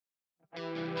Hello,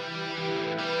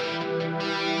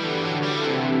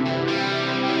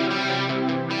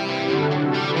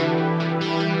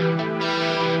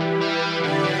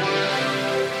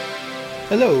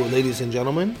 ladies and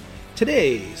gentlemen.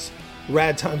 Today's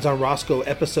Rad Times on Roscoe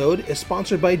episode is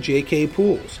sponsored by JK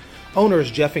Pools, owners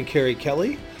Jeff and Carrie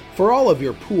Kelley, for all of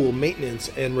your pool maintenance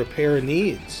and repair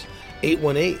needs.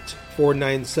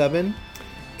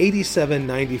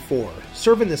 818-497-8794.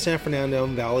 Serving the San Fernando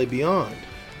Valley beyond.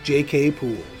 JK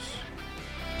Pools.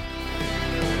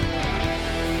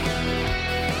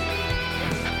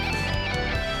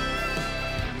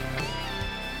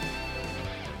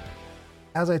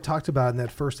 As I talked about in that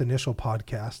first initial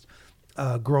podcast,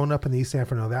 growing up in the East San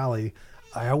Fernando Valley,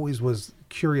 I always was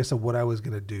curious of what I was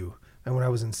going to do. And when I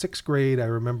was in sixth grade, I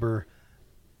remember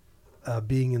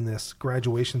being in this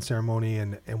graduation ceremony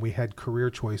and we had career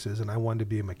choices, and I wanted to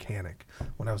be a mechanic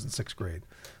when I was in sixth grade.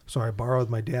 So I borrowed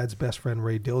my dad's best friend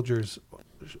Ray Dilger's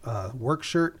work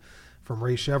shirt from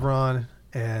Ray Chevron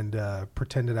and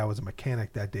pretended I was a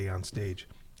mechanic that day on stage.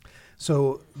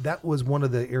 So that was one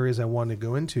of the areas I wanted to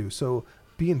go into. So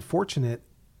being fortunate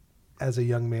as a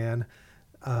young man,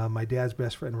 my dad's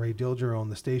best friend, Ray Dilger, on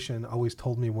the station, always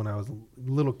told me when I was a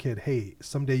little kid, hey,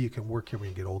 someday you can work here when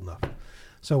you get old enough.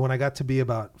 So when I got to be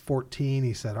about 14,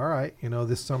 he said, all right,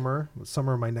 this summer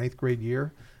of my ninth grade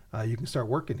year, you can start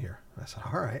working here. I said,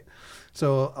 all right.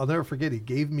 So I'll never forget, he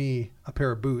gave me a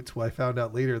pair of boots. Well, I found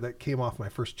out later that came off my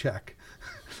first check.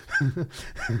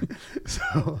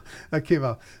 So that came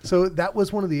out. So that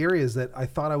was one of the areas that I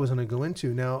thought I was going to go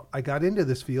into. Now, I got into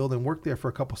this field and worked there for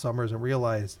a couple summers and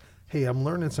realized, hey, I'm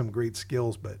learning some great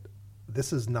skills, but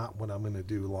this is not what I'm going to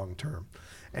do long term.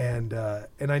 And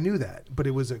I knew that, but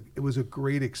it was a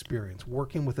great experience.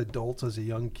 Working with adults as a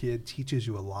young kid teaches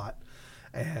you a lot.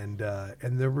 And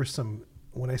there were some,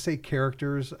 when I say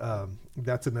characters,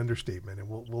 that's an understatement, and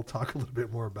we'll talk a little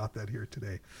bit more about that here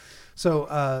today.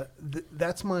 So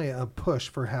that's my push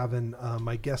for having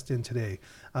my guest in today.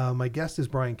 My guest is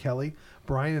Brian Kelley.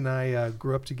 Brian and I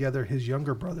grew up together. His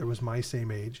younger brother was my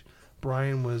same age.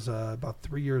 Brian was about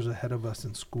 3 years ahead of us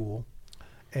in school,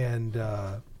 and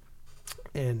I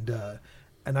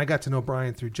got to know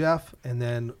Brian through Jeff. And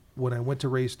then when I went to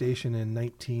Ray Station in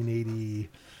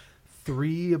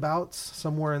 1983, about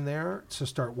somewhere in there, to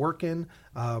start working,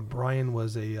 Brian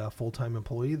was a full-time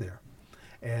employee there,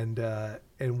 and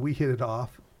we hit it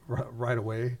off right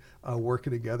away,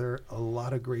 working together. A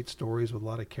lot of great stories with a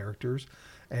lot of characters,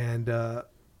 and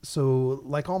so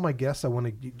like all my guests, I want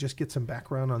to just get some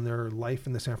background on their life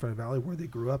in the San Fernando Valley, where they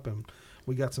grew up, and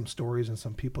we got some stories and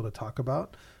some people to talk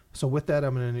about. So with that,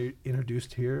 I'm going to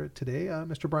introduce here today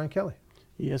Mr. Brian Kelley.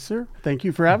 Yes, sir. Thank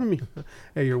you for having me.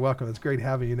 Hey, you're welcome. It's great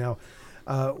having you. Now,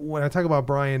 when I talk about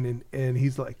Brian and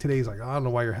he's like, today he's like, I don't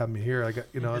know why you're having me here.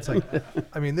 It's like,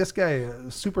 I mean, this guy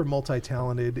is super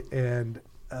multi-talented, and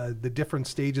the different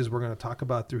stages we're going to talk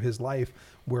about through his life,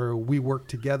 where we worked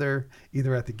together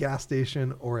either at the gas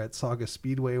station or at Saugus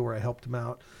Speedway, where I helped him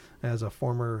out as a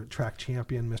former track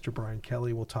champion, Mr. Brian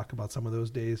Kelley. We'll talk about some of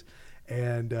those days,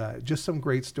 and just some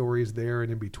great stories there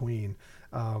and in between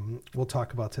we'll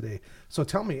talk about today. So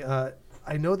tell me, I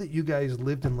know that you guys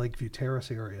lived in Lakeview Terrace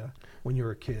area when you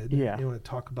were a kid. Yeah. You want to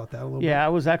talk about that a little bit? Yeah, I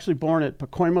was actually born at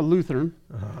Pacoima Lutheran,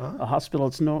 a hospital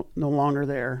that's no longer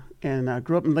there, and I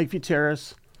grew up in Lakeview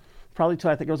Terrace probably till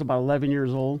I think I was about 11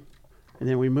 years old. And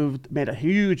then we made a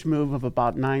huge move of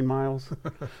about 9 miles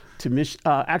to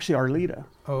actually Arleta,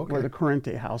 where the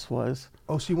Corrente house was.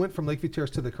 Oh, so you went from Lakeview Terrace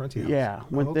to the Corrente house? Yeah,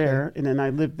 went there, and then I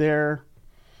lived there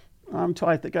until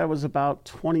I think I was about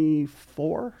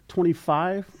 24,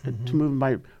 25 to move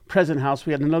my present house.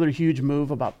 We had another huge move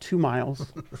about 2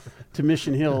 miles to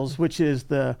Mission Hills, which is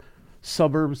the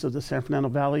suburbs of the San Fernando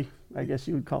Valley, I guess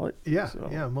you would call it. Yeah,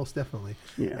 yeah, most definitely.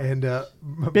 Yeah. And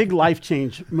big life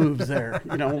change moves there.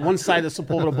 One side of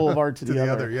Sepulveda Boulevard to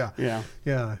the other. Yeah.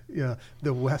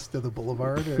 The west of the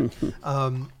boulevard.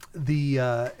 And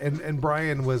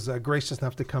Brian was gracious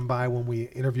enough to come by when we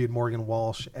interviewed Morgan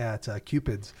Walsh at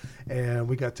Cupid's, and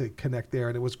we got to connect there,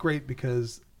 and it was great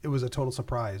because it was a total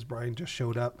surprise. Brian just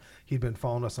showed up. He'd been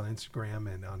following us on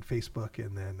Instagram and on Facebook,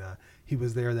 and then he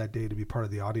was there that day to be part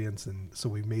of the audience, and so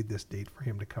we made this date for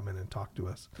him to come in and talk to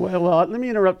us. Well, let me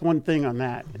interrupt one thing on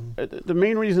that. The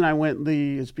main reason I went,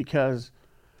 Lee, is because,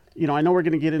 I know we're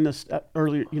going to get into stuff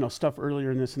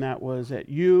earlier in this and that, was that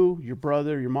you, your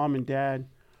brother, your mom and dad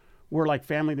were like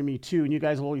family to me too, and you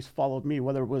guys have always followed me,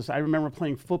 whether it was, I remember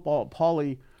playing football at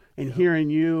Pauley and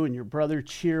hearing you and your brother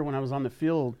cheer when I was on the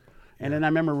field. And then I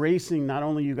remember racing, not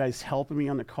only you guys helping me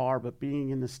on the car, but being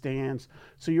in the stands.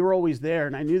 So you were always there.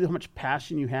 And I knew how much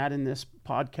passion you had in this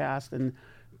podcast. And,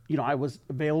 I was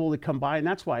available to come by, and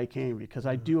that's why I came, because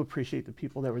I do appreciate the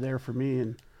people that were there for me,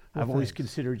 and I've always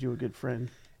considered you a good friend.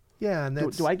 Yeah, and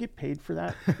that's... Do I get paid for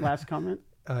that last comment?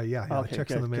 Yeah, Okay, checks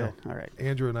good, in the mail. good. All right.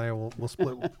 Andrew and I will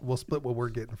split what we're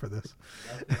getting for this.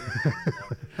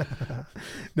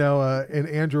 Now, and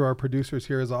Andrew, our producers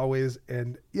here as always,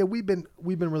 and yeah, we've been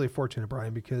really fortunate,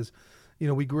 Brian, because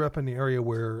we grew up in the area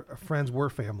where friends were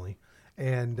family,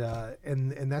 and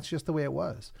that's just the way it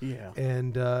was. Yeah.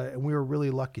 And we were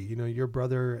really lucky. Your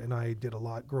brother and I did a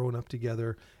lot growing up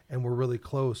together, and we're really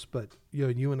close. But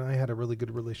you and I had a really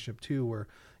good relationship too, where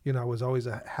I was always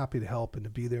happy to help and to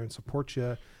be there and support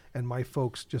you. And my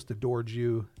folks just adored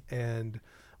you. And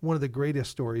one of the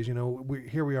greatest stories,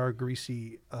 here we are,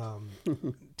 greasy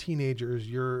teenagers.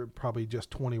 You're probably just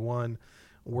 21,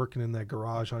 working in that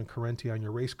garage on Carenti on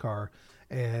your race car.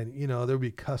 And, there'd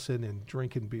be cussing and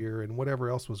drinking beer and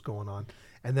whatever else was going on.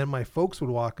 And then my folks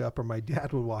would walk up, or my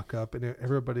dad would walk up, and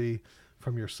everybody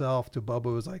from yourself to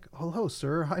Bubba was like, "Hello,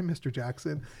 sir. Hi, Mr.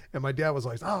 Jackson." And my dad was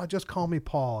like, "Oh, just call me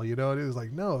Paul." And it was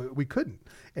like, no, we couldn't.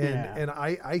 And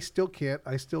I still can't.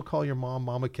 I still call your mom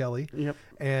Mama Kelley. Yep.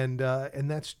 And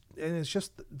it's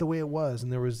just the way it was.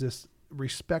 And there was this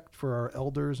respect for our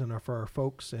elders and for our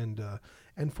folks and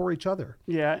for each other.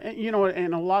 Yeah. And,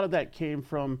 and a lot of that came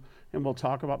from, and we'll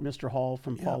talk about Mr. Hall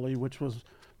from Pauley, which was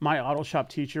my auto shop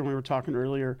teacher. We were talking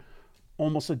earlier,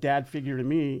 almost a dad figure to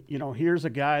me. Here's a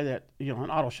guy that, an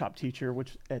auto shop teacher,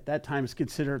 which at that time is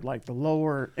considered like the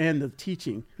lower end of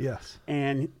teaching. Yes.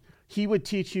 And he would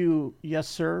teach you, yes,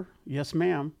 sir, yes,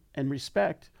 ma'am, and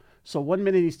respect. So 1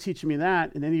 minute he's teaching me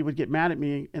that, and then he would get mad at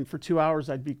me, and for 2 hours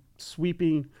I'd be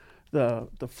sweeping the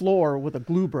floor with a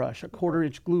glue brush, a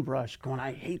 1/4-inch glue brush, going,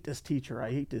 I hate this teacher.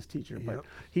 But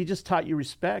he just taught you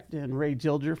respect. And Ray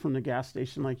Dilger from the gas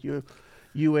station, like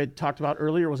you had talked about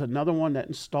earlier, was another one that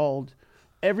installed.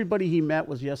 Everybody he met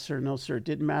was yes, sir, no, sir. It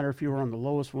didn't matter if you were on the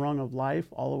lowest rung of life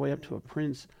all the way up to a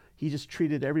prince. He just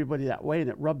treated everybody that way, and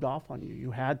it rubbed off on you.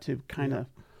 You had to kind of,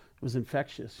 it was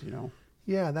infectious,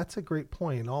 Yeah, that's a great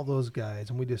point. All those guys,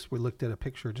 and we looked at a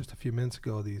picture just a few minutes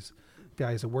ago, these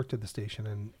guys that worked at the station,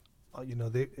 and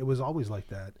it was always like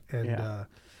that. And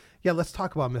let's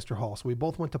talk about Mr. Hall. So we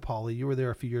both went to Pauley. You were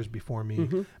there a few years before me.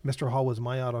 Mm-hmm. Mr. Hall was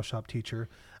my auto shop teacher.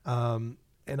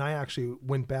 And I actually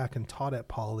went back and taught at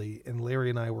Pauley, and Larry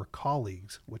and I were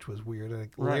colleagues, which was weird. And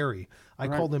Larry, I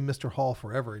called him Mr. Hall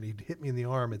forever, and he'd hit me in the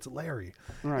arm. It's Larry.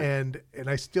 Right. And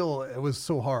I still, it was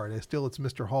so hard. It's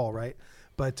Mr. Hall, right?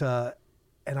 But,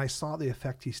 and I saw the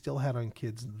effect he still had on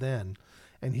kids then.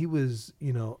 And he was,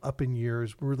 up in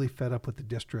years, really fed up with the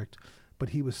district, but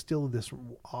he was still this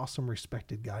awesome,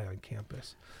 respected guy on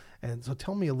campus. And so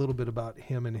tell me a little bit about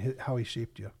him and how he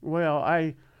shaped you. Well,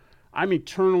 I'm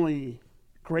eternally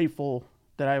grateful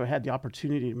that I had the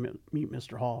opportunity to meet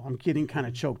Mr. Hall. I'm getting kind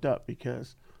of choked up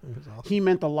because awesome. He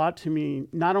meant a lot to me,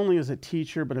 not only as a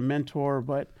teacher, but a mentor,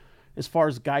 but as far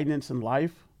as guidance in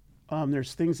life.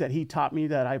 There's things that he taught me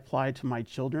that I apply to my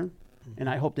children, and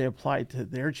I hope they apply to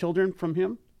their children from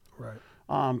him. Right.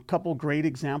 Couple great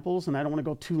examples, and I don't want to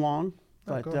go too long,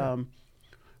 but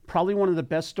probably one of the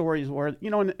best stories where,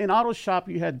 in auto shop,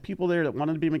 you had people there that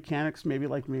wanted to be mechanics, maybe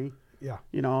like me. Yeah.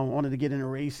 Wanted to get into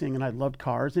racing, and I loved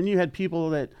cars. And you had people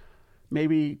that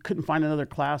maybe couldn't find another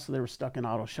class, so they were stuck in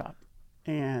auto shop.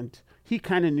 And he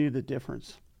kind of knew the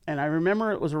difference. And I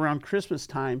remember it was around Christmas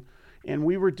time, and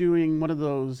we were doing one of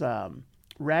those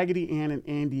Raggedy Ann and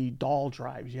Andy doll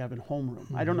drives you have in homeroom.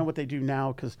 Mm-hmm. I don't know what they do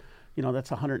now because, that's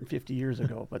 150 years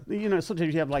ago. But,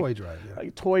 sometimes you have like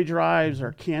toy drives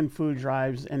or canned food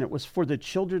drives, and it was for the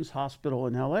Children's Hospital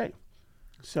in L.A.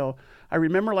 So I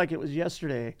remember like it was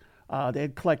yesterday. They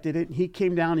had collected it. He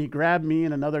came down, he grabbed me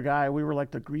and another guy. We were like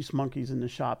the grease monkeys in the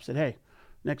shop. Said, "Hey,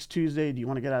 next Tuesday, do you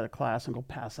want to get out of class and go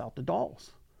pass out the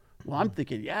dolls?" Well, I'm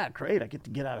thinking, yeah, great. I get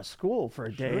to get out of school for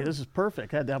a day. Sure. This is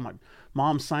perfect. I had to have my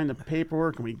mom sign the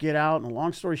paperwork, and we get out. And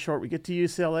long story short, we get to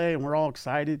UCLA, and we're all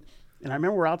excited. And I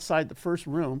remember we're outside the first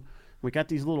room. We got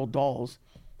these little dolls.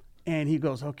 And he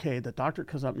goes, okay, the doctor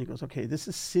comes up, and he goes, okay, this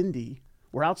is Cindy.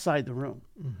 We're outside the room.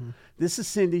 Mm-hmm. This is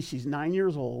Cindy. She's 9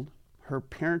 years old. Her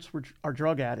parents are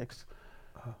drug addicts.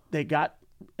 They got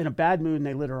in a bad mood, and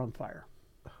they lit her on fire.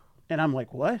 And I'm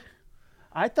like, what?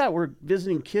 I thought we're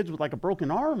visiting kids with like a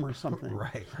broken arm or something.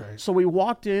 Right. So we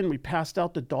walked in, we passed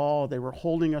out the doll. They were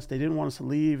holding us. They didn't want us to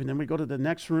leave. And then we go to the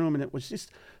next room, and it was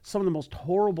just some of the most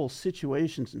horrible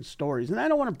situations and stories. And I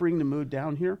don't want to bring the mood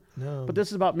down here, but this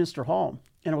is about Mr. Hall.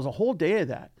 And it was a whole day of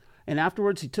that. And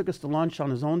afterwards, he took us to lunch on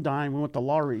his own dime. We went to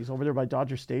Laurie's over there by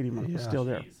Dodger Stadium when it was still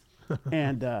there.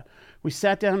 And we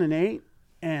sat down and ate,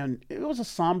 and it was a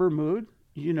somber mood,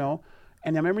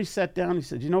 And I remember he sat down, he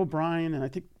said, Brian, and I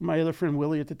think my other friend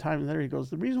Willie at the time there, he goes,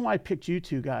 the reason why I picked you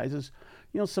two guys is,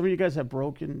 some of you guys have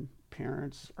broken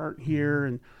parents, aren't here,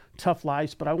 and tough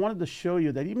lives, but I wanted to show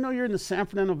you that even though you're in the San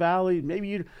Fernando Valley, maybe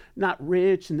you're not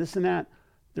rich and this and that,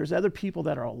 there's other people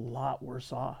that are a lot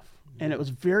worse off. And it was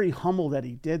very humble that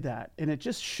he did that. And it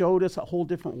just showed us a whole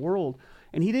different world.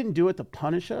 And he didn't do it to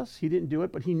punish us. He didn't do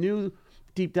it, but he knew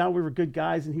deep down we were good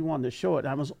guys and he wanted to show it. And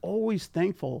I was always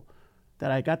thankful that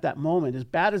I got that moment. As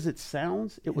bad as it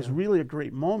sounds, it was really a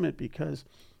great moment because,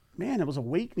 man, it was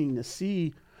awakening to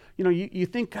see, you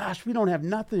think, gosh, we don't have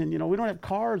nothing, we don't have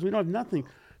cars, we don't have nothing.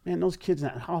 Man, those kids in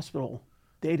that hospital,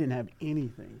 they didn't have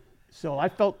anything. So I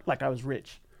felt like I was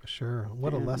rich. Sure.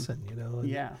 What a lesson,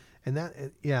 Yeah. And that,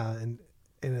 and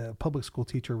a public school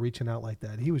teacher reaching out like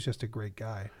that, he was just a great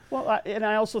guy. Well, and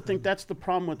I also think that's the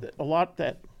problem with it. A lot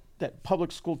that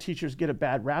public school teachers get a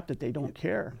bad rap that they don't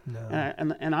care. No.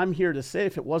 And I'm here to say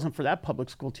if it wasn't for that public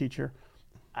school teacher,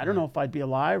 I don't know if I'd be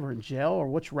alive or in jail or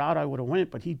which route I would have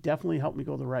went, but he definitely helped me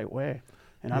go the right way.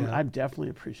 And I'm definitely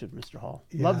appreciative of Mr. Hall.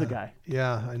 Yeah. Love the guy.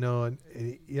 Yeah, I know.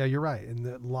 And you're right. And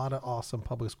a lot of awesome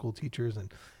public school teachers,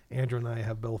 and Andrew and I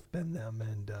have both been them.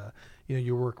 And,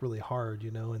 you work really hard,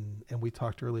 and we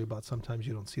talked earlier about sometimes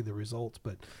you don't see the results,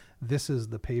 but this is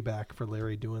the payback for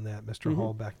Larry doing that, Mr.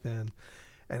 Hall back then.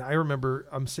 And I remember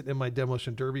I'm sitting in my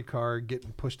demolition derby car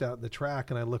getting pushed out in the track,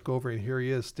 and I look over and here he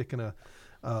is sticking a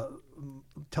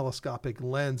telescopic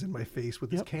lens in my face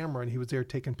with his camera, and he was there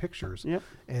taking pictures. Yep.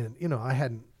 And, I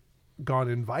hadn't gone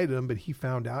and invited him, but he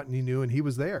found out and he knew, and he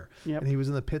was there. Yep. And he was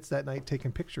in the pits that night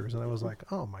taking pictures. And I was like,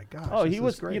 oh my gosh. Oh, he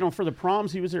was, great. For the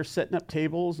proms, he was there setting up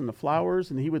tables and the flowers,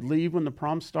 and he would leave when the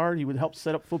prom started. He would help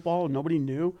set up football, and nobody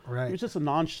knew. Right. He was just a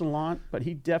nonchalant, but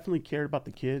he definitely cared about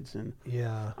the kids, and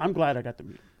I'm glad I got to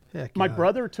meet him. Heck My yeah.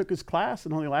 brother took his class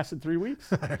and only lasted 3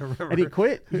 weeks. I remember. And he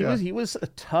quit. He was a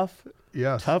tough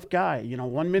guy.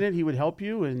 1 minute he would help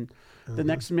you, and the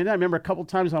next minute, I remember a couple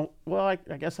times, I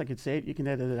guess I could say it. You can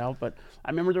edit it out. But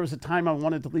I remember there was a time I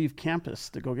wanted to leave campus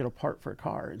to go get a part for a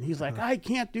car. And he's like, I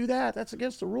can't do that. That's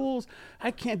against the rules.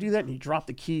 I can't do that. And he dropped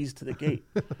the keys to the gate.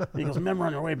 And he goes, remember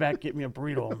on your way back, get me a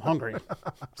burrito. I'm hungry.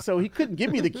 So he couldn't give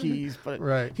me the keys, but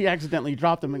he accidentally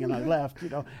dropped them and I left,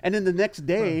 And then the next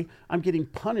day, I'm getting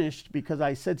punished because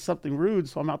I said something rude.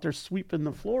 So I'm out there sweeping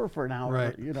the floor for an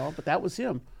hour, But that was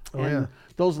him.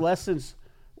 Those lessons,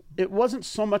 it wasn't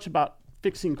so much about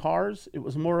fixing cars. It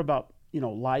was more about,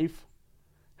 life,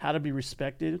 how to be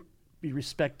respected, be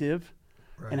respective,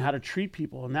 and how to treat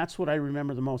people. And that's what I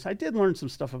remember the most. I did learn some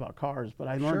stuff about cars, but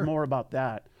I learned more about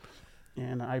that.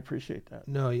 And I appreciate that.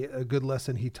 No, a good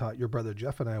lesson he taught your brother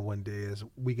Jeff and I one day is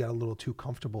we got a little too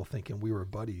comfortable thinking we were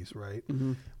buddies, right?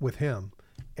 With him.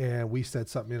 And we said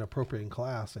something inappropriate in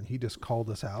class, and he just called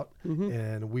us out,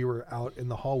 and we were out in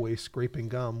the hallway scraping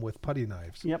gum with putty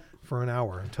knives for an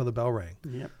hour until the bell rang.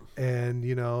 And,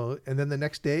 and then the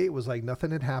next day it was like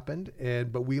nothing had happened.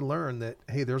 But we learned that,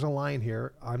 hey, there's a line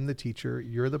here. I'm the teacher.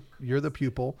 You're the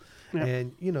pupil.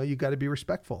 And, you got to be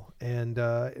respectful. And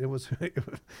it was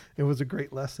a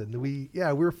great lesson. We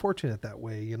were fortunate that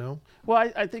way,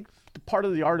 Well, I think part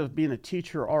of the art of being a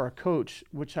teacher or a coach,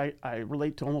 which I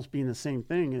relate to almost being the same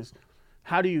thing, is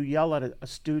how do you yell at a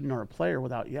student or a player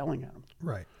without yelling at them?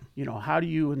 Right. How do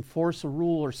you enforce a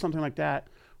rule or something like that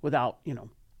without,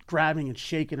 grabbing and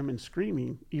shaking them and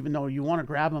screaming, even though you want to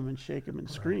grab them and shake them and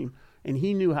scream. And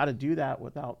he knew how to do that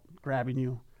without grabbing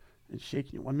you and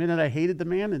shaking you. 1 minute I hated the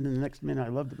man, and then the next minute I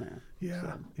loved the man.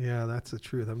 Yeah, that's the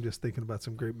truth. I'm just thinking about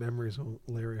some great memories of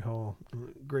Larry Hall.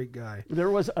 Great guy. There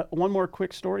was one more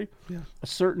quick story. Yeah. A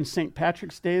certain St.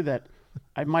 Patrick's Day that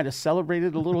I might have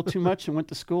celebrated a little too much and went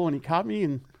to school, and he caught me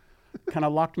and kind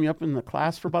of locked me up in the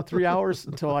class for about 3 hours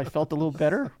until I felt a little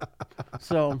better.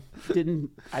 So I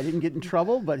didn't get in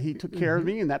trouble, but he took care of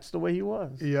me, and that's the way he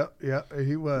was. Yeah,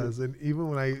 he was. And even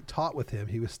when I taught with him,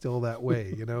 he was still that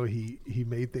way. He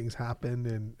made things happen,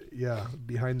 and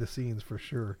behind the scenes for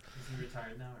sure. Is he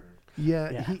retired now? Or?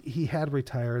 Yeah. He had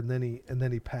retired, and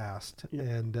then he passed. Yeah.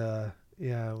 And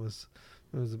it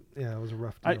was a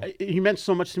rough deal. He meant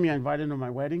so much to me. I invited him to my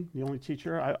wedding. The only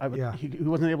teacher, he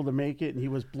wasn't able to make it, and he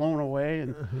was blown away.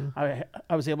 And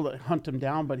I was able to hunt him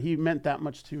down, but he meant that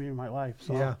much to me in my life.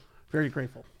 So I'm very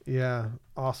grateful. Yeah,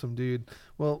 awesome, dude.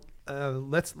 Well,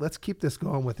 let's keep this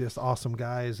going with this awesome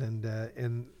guys,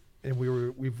 and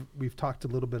we've talked a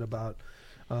little bit about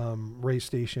Ray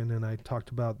Station, and I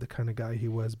talked about the kind of guy he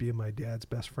was, being my dad's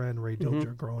best friend, Ray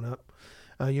Dilger, growing up.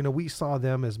 We saw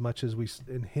them as much as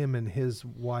him and his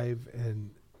wife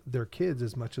and their kids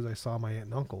as much as I saw my aunt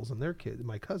and uncles and their kids,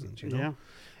 my cousins,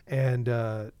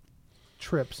 and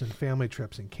trips and family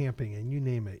trips and camping and you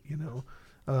name it,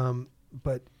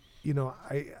 but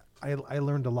I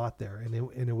learned a lot there, and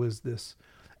it was this,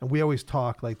 and we always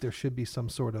talk like there should be some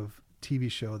sort of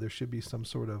TV show, there should be some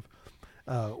sort of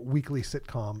weekly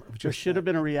sitcom. There should have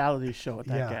been a reality show at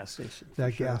that gas station.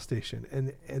 That gas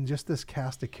station, and just this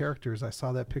cast of characters. I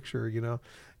saw that picture.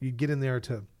 You get in there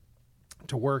to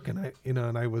work,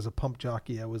 and I was a pump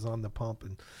jockey. I was on the pump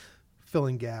and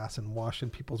filling gas and washing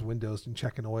people's windows and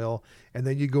checking oil. And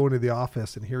then you go into the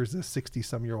office, and here's this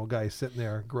 60-some-year-old guy sitting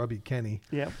there, grubby Kenny,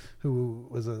 who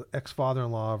was an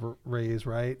ex-father-in-law of Ray's,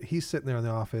 right? He's sitting there in the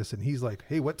office, and he's like,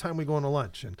 hey, what time are we going to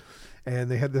lunch? And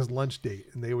they had this lunch date,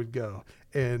 and they would go.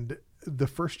 And the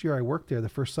first year I worked there, the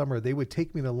first summer, they would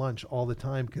take me to lunch all the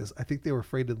time because I think they were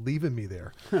afraid of leaving me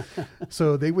there.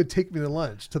 So they would take me to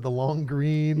lunch to the Long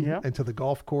Green and to the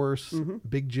golf course,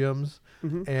 big gyms.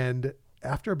 And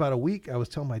after about a week, I was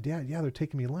telling my dad, yeah, they're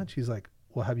taking me to lunch. He's like,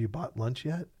 well, have you bought lunch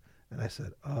yet? And I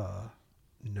said,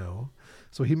 no.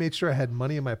 So he made sure I had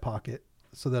money in my pocket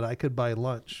so that I could buy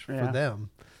lunch for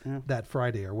them that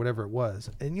Friday or whatever it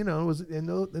was. And, it was, and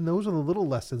those are the little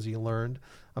lessons you learned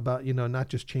about, not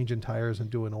just changing tires and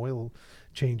doing oil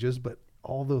changes, but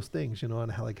all those things,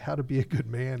 and how to be a good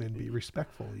man and be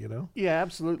respectful, Yeah,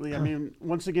 absolutely. I mean,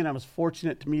 once again, I was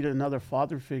fortunate to meet another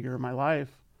father figure in my life.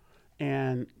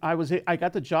 And I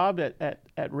got the job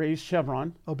at Ray's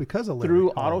Chevron. Oh, because of Larry.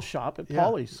 Through Auto Shop at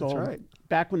Pauly. So that's right.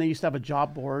 Back when they used to have a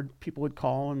job board, people would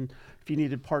call, and if you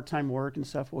needed part-time work and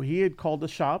stuff, well, he had called the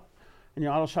shop, and the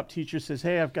auto shop teacher says,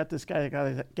 hey, I've got this guy that got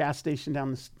a gas station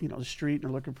down the street, and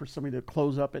they're looking for somebody to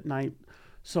close up at night,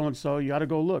 so-and-so. You ought to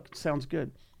go look. It sounds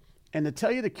good. And to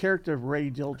tell you the character of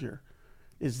Ray Dilger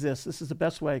is this is the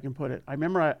best way I can put it. I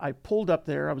remember I pulled up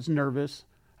there. I was nervous.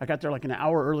 I got there like an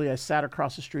hour early. I sat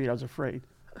across the street. I was afraid.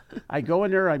 I go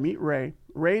in there. I meet Ray.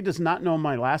 Ray does not know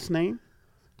my last name,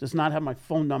 does not have my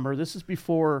phone number. This is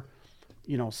before,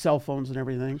 cell phones and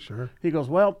everything. Sure. He goes,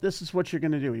 well, this is what you're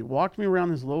going to do. He walked me around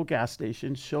this little gas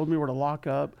station, showed me where to lock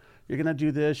up. You're going to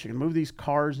do this. You're going to move these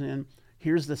cars in.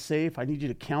 Here's the safe. I need you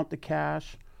to count the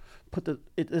cash. Put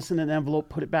this in an envelope,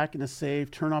 put it back in the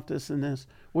safe, turn off this and this.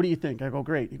 What do you think? I go,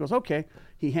 great. He goes, okay.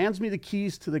 He hands me the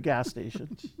keys to the gas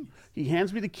station. He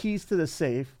hands me the keys to the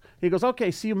safe. He goes,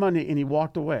 okay, see you Monday. And he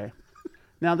walked away.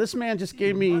 Now, this man just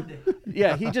gave me,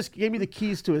 he just gave me the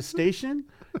keys to his station,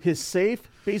 his safe,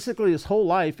 basically his whole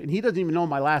life. And he doesn't even know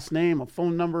my last name, a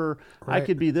phone number. Right. I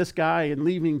could be this guy and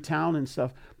leaving town and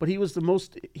stuff. But he was the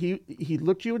most, he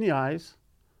looked you in the eyes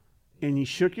and he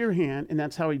shook your hand, and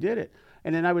that's how he did it.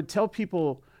 And then I would tell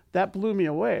people, that blew me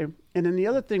away. And then the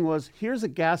other thing was, here's a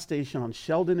gas station on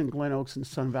Sheldon and Glen Oaks in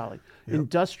Sun Valley.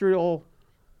 Industrial,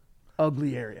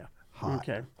 ugly area. Hot.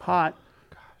 Okay. Hot,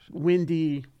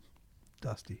 windy,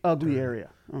 dusty, ugly dirty area.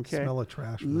 Okay. Smell of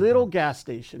trash. Little gas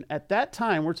station. At that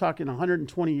time, we're talking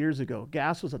 120 years ago,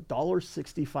 gas was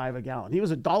 $1.65 a gallon. He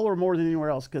was $1 more than anywhere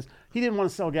else because he didn't want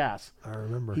to sell gas. I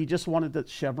remember. He just wanted the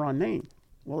Chevron name.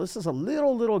 Well, this is a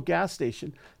little gas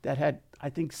station that had, I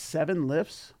think, 7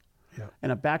 lifts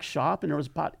and a back shop, and there was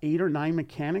about 8 or 9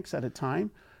 mechanics at a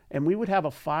time, and we would have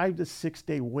a 5 to 6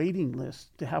 day waiting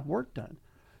list to have work done,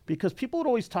 because people would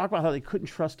always talk about how they couldn't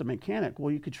trust a mechanic.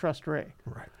 Well, you could trust Ray,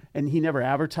 right? And he never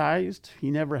advertised.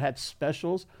 He never had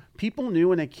specials. People knew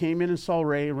when they came in and saw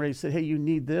Ray, and Ray said, "Hey, you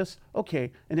need this,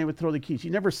 okay?" And they would throw the keys. He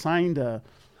never signed an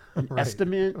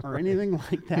estimate or anything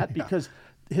like that because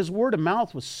his word of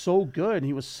mouth was so good, and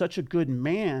he was such a good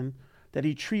man that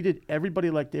he treated everybody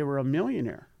like they were a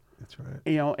millionaire. That's right.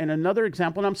 And another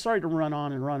example, and I'm sorry to run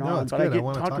on and run on, it's but good. I get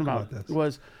want to talking talk about this.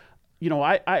 Was,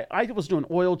 I was doing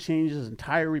oil changes and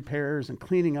tire repairs and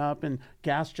cleaning up and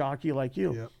gas jockey like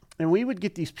you. Yep. And we would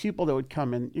get these people that would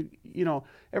come in.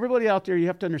 Everybody out there, you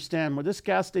have to understand where this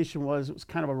gas station was, it was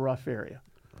kind of a rough area.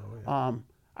 Oh, yeah.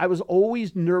 I was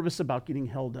always nervous about getting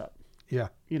held up. Yeah.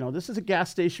 This is a gas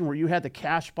station where you had the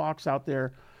cash box out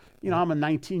there. I'm a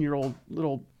 19-year-old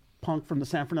little punk from the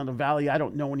San Fernando Valley. I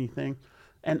don't know anything.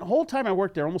 And the whole time I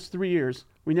worked there, almost 3 years,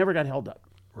 we never got held up.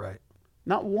 Right.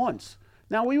 Not once.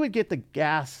 Now, we would get the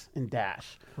gas and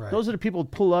dash. Right. Those are the people who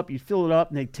pull up, you fill it up,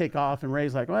 and they take off, and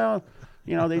Ray's like, well,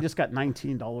 they just got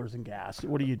 $19 in gas.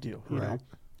 What do you do? You know?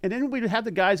 And then we'd have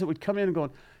the guys that would come in and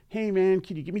go, hey, man,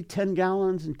 can you give me 10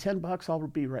 gallons and $10? I'll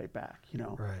be right back,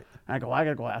 Right. And I go, I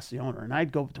got to go ask the owner. And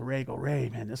I'd go to Ray, Ray,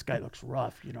 man, this guy looks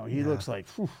rough. He looks like,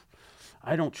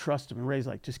 I don't trust him. And Ray's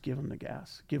like, just give him the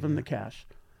gas. Give him the cash.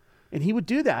 And he would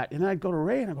do that. And I'd go to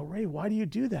Ray and I go, Ray, why do you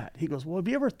do that? He goes, well, have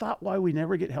you ever thought why we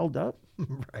never get held up?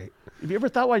 Right. Have you ever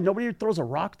thought why nobody throws a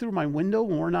rock through my window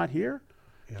when we're not here?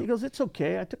 Yep. He goes, it's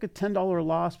okay. I took a $10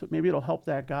 loss, but maybe it'll help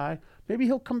that guy. Maybe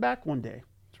he'll come back one day.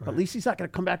 But at least he's not going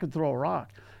to come back and throw a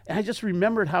rock. And I just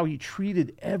remembered how he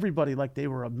treated everybody like they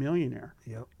were a millionaire.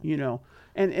 Yep. You know,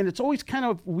 and it's always kind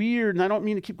of weird, and I don't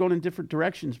mean to keep going in different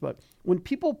directions, but when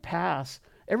people pass,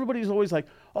 everybody's always like,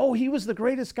 oh, he was the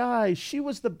greatest guy. She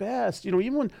was the best. You know,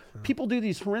 even when people do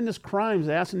these horrendous crimes,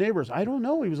 they ask the neighbors, I don't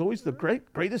know. He was always the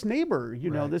greatest neighbor,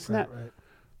 you know, this and that. Right.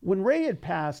 When Ray had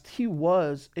passed, he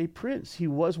was a prince. He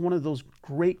was one of those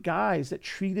great guys that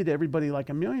treated everybody like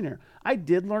a millionaire. I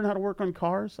did learn how to work on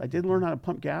cars. I did learn how to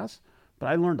pump gas, but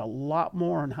I learned a lot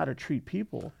more on how to treat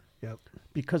people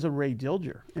because of Ray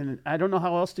Dilger. And I don't know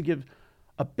how else to give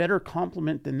a better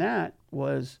compliment than that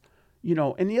was, you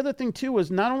know, and the other thing too was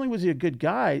not only was he a good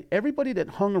guy, everybody that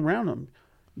hung around him,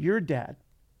 your dad,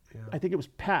 I think it was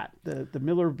Pat, the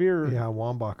Miller Beer. Yeah,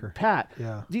 Wambacher. Pat.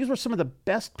 Yeah. These were some of the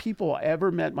best people I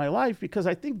ever met in my life because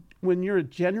I think when you're a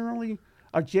genuine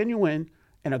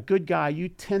and a good guy, you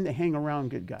tend to hang around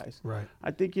good guys. Right.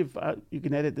 I think if you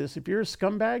can edit this, if you're a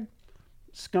scumbag,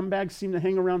 scumbags seem to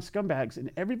hang around scumbags.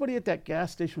 And everybody at that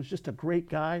gas station was just a great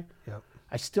guy. Yep.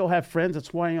 I still have friends.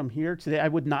 That's why I'm here today. I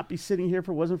would not be sitting here if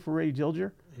it wasn't for Ray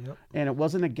Dilger. Yep. And it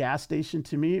wasn't a gas station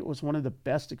to me. It was one of the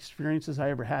best experiences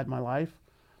I ever had in my life.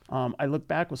 I look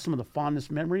back with some of the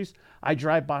fondest memories. I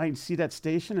drive by and see that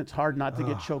station. It's hard not to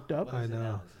get choked up. I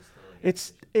know.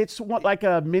 It's what, like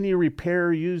a mini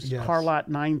repair used car lot,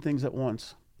 9 things at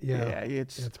once. Yeah,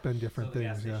 it's been different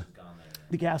things. Yeah.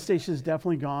 The gas station is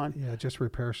definitely gone. Yeah, just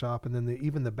repair shop, and then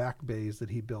even the back bays that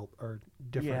he built are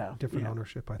different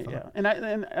ownership. I thought. Yeah,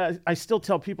 and I still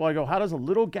tell people, I go, how does a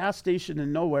little gas station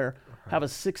in nowhere have a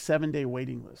 6-7 day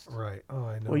waiting list? Right. Oh,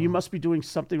 I know. Well, you must be doing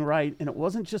something right. And it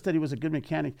wasn't just that he was a good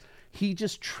mechanic; he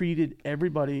just treated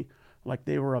everybody like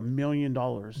they were $1 million.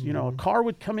 You know, a car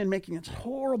would come in making this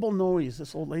horrible noise.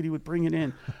 This old lady would bring it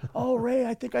in. Oh, Ray,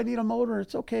 I think I need a motor.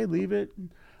 It's okay, leave it.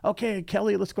 Okay,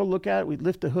 Kelly, let's go look at it. We'd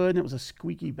lift the hood, and it was a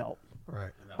squeaky belt. Right.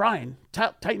 Brian,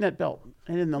 tighten that belt.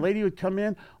 And then the lady would come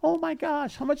in. Oh, my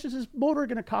gosh, how much is this motor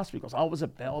going to cost me? He goes, oh, it was a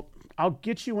belt. I'll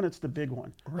get you when it's the big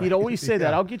one. Right. He'd always say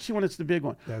that. I'll get you when it's the big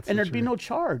one. And there'd be no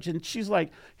charge. And she's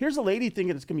like, here's a lady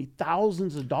thinking it's going to be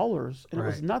thousands of dollars. And it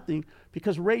was nothing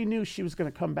because Ray knew she was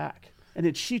going to come back. And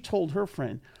then she told her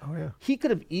friend, he could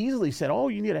have easily said, oh,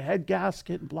 you need a head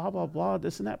gasket and blah, blah, blah,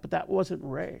 this and that. But that wasn't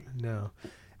Ray. No.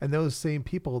 And those same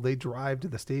people, they drive to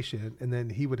the station, and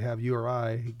then he would have you or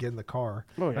I get in the car.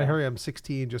 Oh, yeah. I hurry, I'm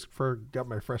 16, just got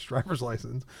my fresh driver's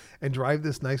license, and drive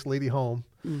this nice lady home,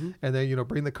 and then,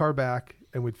 bring the car back,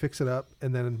 and we'd fix it up,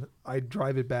 and then I'd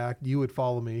drive it back. You would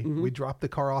follow me. We'd drop the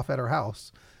car off at our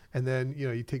house, and then,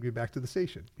 you'd take me back to the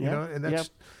station, and that's...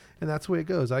 And that's the way it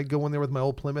goes. I'd go in there with my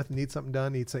old Plymouth and need something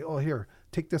done. He'd say, oh, here,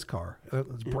 take this car.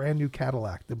 It's a brand new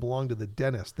Cadillac that belonged to the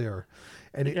dentist there.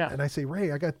 And and I say,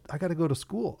 Ray, I got to go to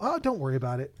school. Oh, don't worry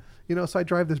about it. So I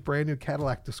drive this brand new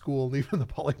Cadillac to school and leave it in the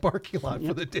Poly parking lot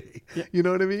for the day. You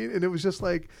know what I mean? And it was just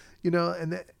like,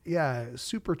 and that,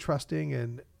 super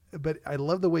trusting. But I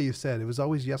love the way you said it was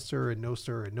always yes, sir, and no,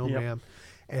 sir, and no, ma'am.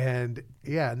 And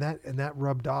and that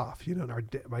rubbed off, and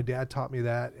my dad taught me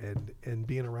that, and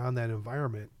being around that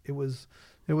environment, it was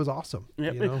awesome.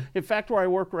 In fact, where I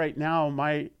work right now,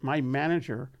 my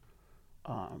manager,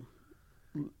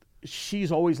 she's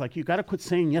always like, you got to quit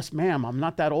saying yes, ma'am. I'm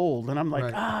not that old. And I'm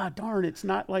like, darn, it's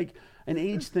not like an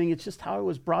age thing. It's just how I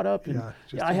was brought up. And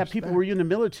I have people, were you in the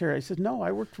military? I said, no,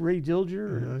 I worked for Ray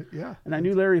Dilger. And I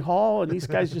knew Larry Hall, and these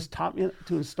guys just taught me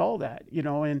to install that,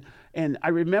 and I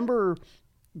remember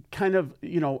kind of,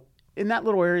 in that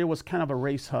little area was kind of a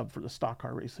race hub for the stock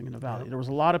car racing in the valley. There was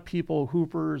a lot of people,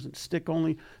 hoopers and stick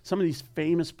only, some of these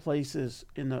famous places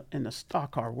in the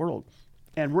stock car world.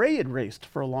 And Ray had raced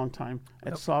for a long time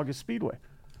at Saugus Speedway.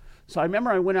 So I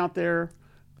remember I went out there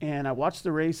and I watched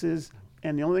the races,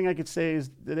 and the only thing I could say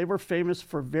is that they were famous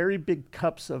for very big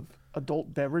cups of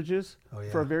adult beverages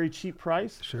for a very cheap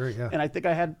price. Sure, yeah. And I think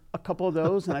I had a couple of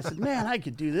those, and I said, man, I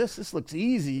could do this. This looks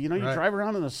easy. You drive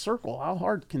around in a circle. How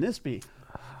hard can this be?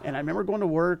 And I remember going to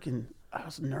work, and I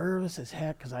was nervous as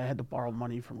heck because I had to borrow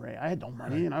money from Ray. I had no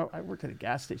money, and I worked at a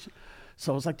gas station.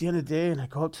 So it was like the end of the day, and I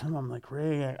go up to him. I'm like,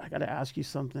 Ray, I got to ask you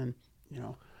something.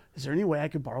 Is there any way I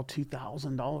could borrow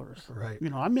 $2,000? Right.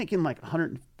 I'm making like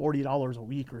 $140 a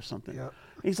week or something. Yep.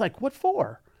 He's like, what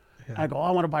for? I go,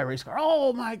 I want to buy a race car.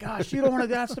 Oh my gosh, you don't want to,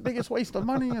 that's the biggest waste of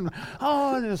money. And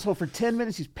so for 10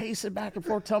 minutes, he's pacing back and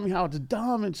forth, telling me how it's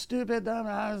dumb and stupid.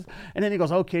 And then he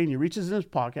goes, okay. And he reaches in his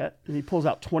pocket and he pulls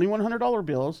out $2,100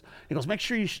 bills. He goes, make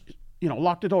sure you,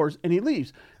 lock the doors, and he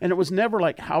leaves. And it was never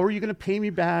like, how are you going to pay me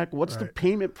back? What's the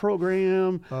payment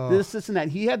program? This and that.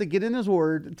 He had to get in his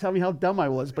word and tell me how dumb I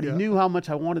was, but he knew how much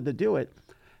I wanted to do it.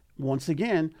 Once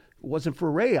again, wasn't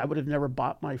for Ray, I would have never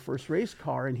bought my first race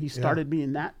car. And he started me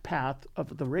in that path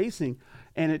of the racing.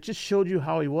 And it just showed you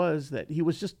how he was, that he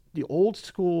was just the old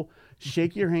school,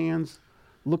 shake your hands,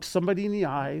 look somebody in the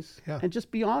eyes, and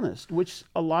just be honest, which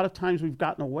a lot of times we've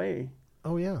gotten away.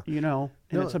 Oh, yeah. You know,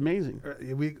 and it's amazing.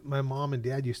 My mom and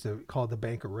dad used to call it the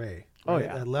Bank of Ray. Oh, right?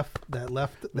 yeah.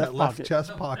 That left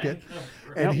chest pocket.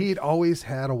 And he'd always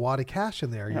had a wad of cash in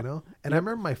there, you know? And I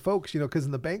remember my folks, you know, because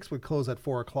the banks would close at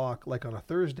 4:00, like on a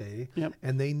Thursday,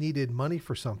 and they needed money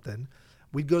for something.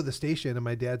 We'd go to the station and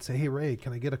my dad'd say, "Hey, Ray,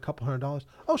 can I get a couple $100?"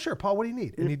 "Oh, sure, Paul, what do you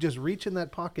need?" And he'd just reach in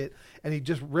that pocket and he'd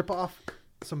just rip off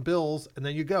some bills, and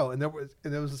then you go. And there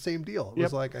was the same deal. It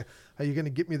was like, "Are you going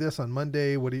to get me this on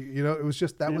Monday? What do you know?" It was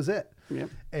just, that was it.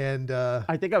 And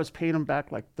I think I was paying him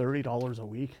back like $30 a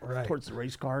week towards the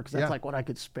race car, because that's like what I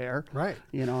could spare. Right.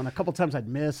 You know, and a couple times I'd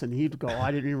miss and he'd go,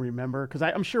 "I didn't even remember." Because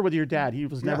I'm sure with your dad, he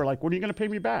was never like, "When are you going to pay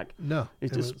me back?" No.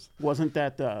 It just wasn't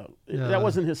that, that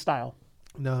wasn't his style.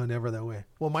 No, never that way.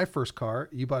 Well, my first car,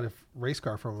 you bought a race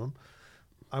car from him.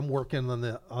 I'm working on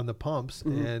the pumps,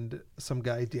 and some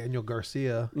guy, Daniel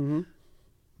Garcia,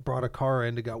 brought a car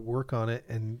in to got work on it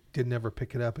and didn't ever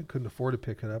pick it up and couldn't afford to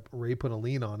pick it up. Ray put a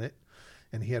lien on it,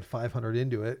 and he had $500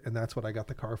 into it, and that's what I got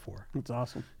the car for. That's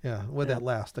awesome. Yeah. Would that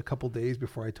last a couple days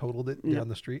before I totaled it down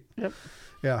the street? Yep.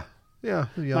 Yeah. Yeah.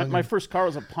 My first car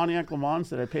was a Pontiac Le Mans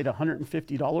that I paid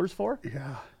 $150 for.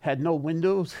 Yeah. Had no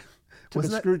windows. To the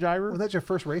screwdriver. Well, that's your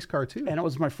first race car too. And it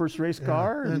was my first race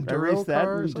car. And I Enduro raced that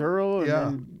cars. Enduro.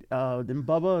 And then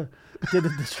Bubba did the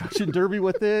destruction derby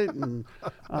with it. And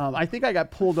I think I got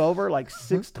pulled over like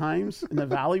 6 times in the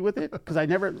valley with it, because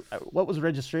what was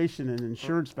registration and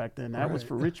insurance back then? That was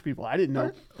for rich people. I didn't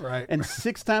know. Right. And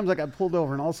 6 times I got pulled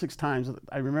over, and all 6 times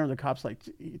I remember the cops like,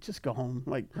 "Just go home.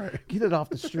 Like, get it off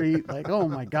the street." Like, oh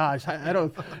my gosh. I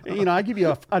don't, you know, I give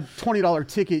you a $20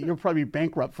 ticket, you'll probably be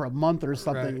bankrupt for a month or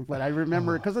something. Right. But I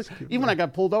remember, because even when I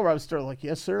got pulled over, I was still like,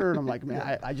 "Yes, sir." And I'm like,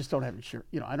 "Man, I just don't have insurance.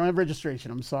 You know, I don't have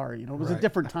registration. I'm sorry." You know, it was a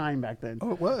different time back then.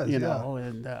 Oh, it was. You know,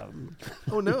 and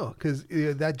oh no, because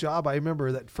that job, I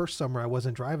remember that first summer I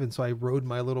wasn't driving, so I rode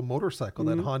my little motorcycle,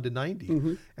 that Honda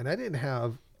 90, and I didn't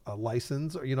have a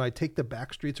license, or, you know, I'd take the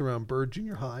back streets around Bird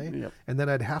Junior High, and then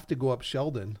I'd have to go up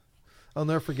Sheldon. I'll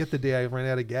never forget the day I ran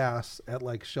out of gas at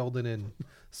like Sheldon and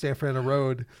San Fernando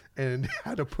Road and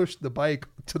had to push the bike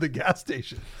to the gas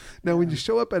station. Now, when you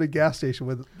show up at a gas station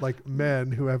with like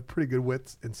men who have pretty good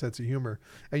wits and sense of humor,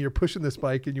 and you're pushing this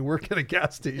bike and you work at a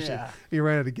gas station, and you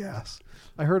ran out of gas.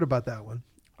 I heard about that one.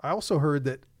 I also heard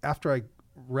that after I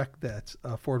wrecked that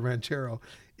Ford Ranchero,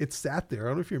 it sat there. I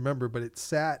don't know if you remember, but it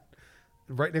sat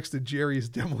right next to Jerry's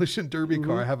demolition derby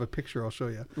car. I have a picture I'll show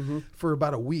you, for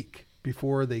about a week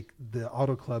before the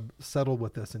auto club settled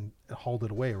with us and hauled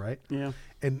it away, right? Yeah.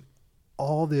 And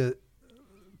all the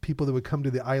people that would come to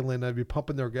the island, I'd be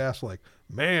pumping their gas like,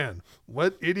 "Man,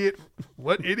 what idiot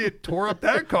tore up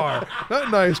that car? That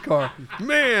nice car.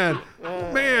 Man,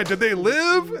 did they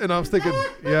live?" And I was thinking,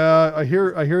 yeah, I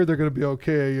hear they're going to be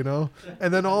okay, you know?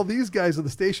 And then all these guys at the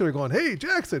station are going, "Hey,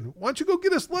 Jackson, why don't you go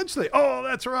get us lunch today?" "Oh,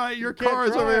 that's right. Your car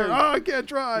is over there. Oh, I can't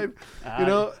drive." You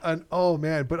know? And oh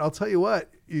man, but I'll tell you what,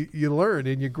 you learn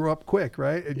and you grow up quick,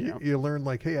 right? And you learn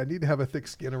like, hey, I need to have a thick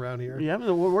skin around here. Yeah,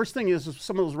 the worst thing is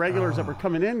some of those regulars that were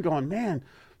coming in going, "Man,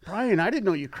 Brian, I didn't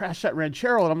know you crashed that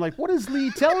Ranchero." And I'm like, "What is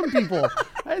Lee telling people?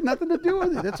 I had nothing to do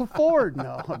with it. It's a Ford."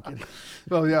 No, I'm kidding.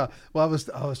 Well, yeah. Well,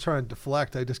 I was trying to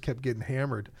deflect. I just kept getting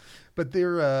hammered. But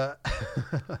they're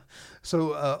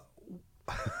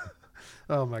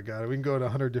oh my God, we can go in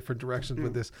 100 different directions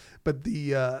with this. But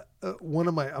the I'm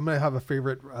going to have a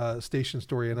favorite station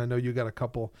story, and I know you got a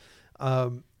couple.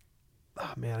 Oh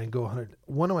man, I can go 100.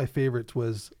 One of my favorites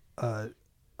was a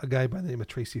guy by the name of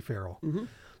Tracy Farrell.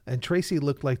 And Tracy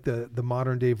looked like the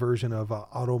modern day version of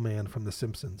Automan from The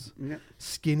Simpsons. Yeah.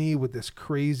 Skinny with this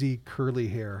crazy curly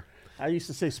hair. I used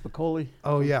to say Spicoli.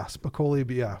 Oh yeah, Spicoli,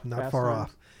 but yeah, not Fast far times.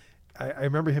 off. I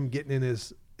remember him getting in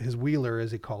his wheeler,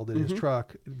 as he called it, his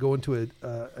truck, going to an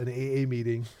AA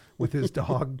meeting with his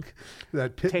dog,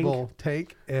 that pit bull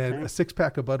Tank, and a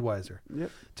 6-pack of Budweiser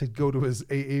to go to his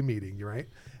AA meeting, right?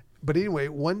 But anyway,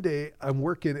 one day I'm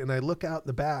working and I look out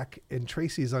the back and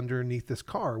Tracy's underneath this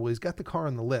car. Well, he's got the car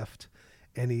on the lift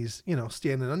and he's, you know,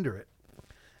 standing under it.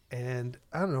 And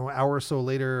I don't know, an hour or so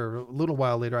later, or a little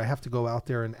while later, I have to go out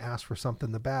there and ask for something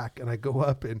in the back. And I go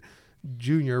up and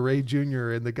Ray Jr.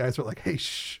 and the guys are like, "Hey,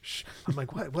 shh." I'm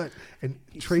like, what? And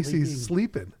Tracy's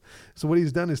sleeping. So what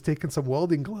he's done is taken some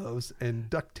welding gloves and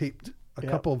duct taped a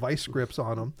couple of vice grips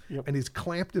on him, and he's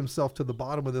clamped himself to the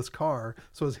bottom of this car.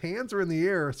 So his hands are in the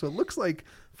air. So it looks like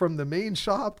from the main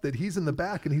shop that he's in the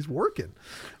back and he's working.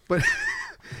 But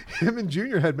him and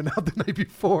Junior had been out the night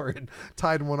before and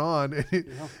tied one on. And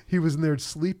he was in there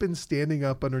sleeping, standing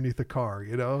up underneath the car,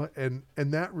 you know, and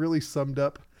that really summed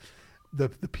up the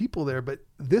people there. But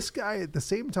this guy at the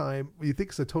same time, you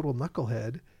think is a total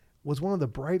knucklehead, was one of the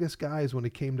brightest guys when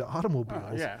it came to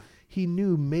automobiles. He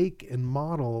knew make and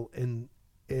model, and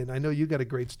I know you got a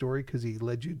great story because he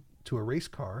led you to a race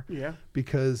car. Yeah.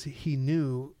 Because he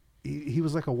knew he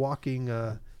was like a walking.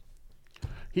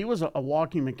 He was a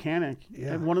walking mechanic,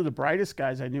 and one of the brightest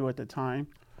guys I knew at the time,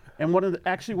 and one of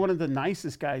the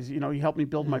nicest guys. You know, he helped me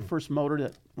build my first motor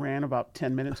that ran about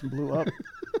 10 minutes and blew up.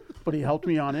 But he helped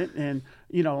me on it, and,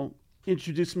 you know,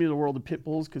 introduced me to the world of pit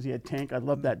bulls because he had Tank. I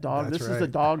loved that dog. This is the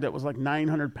dog that was like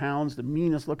 900 pounds, the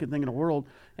meanest looking thing in the world,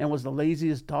 and was the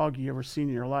laziest dog you ever seen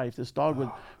in your life. This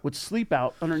dog would sleep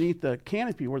out underneath the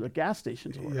canopy where the gas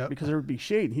stations were because there would be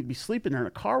shade. He'd be sleeping there, and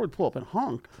a car would pull up and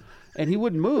honk, and he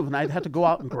wouldn't move, and I'd have to go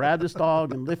out and grab this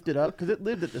dog and lift it up because it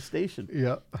lived at the station.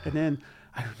 And then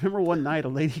I remember one night a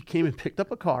lady came and picked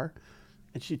up a car,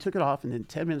 and she took it off, and then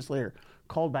 10 minutes later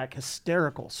called back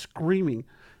hysterical, screaming.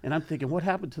 And I'm thinking, what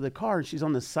happened to the car? And she's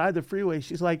on the side of the freeway.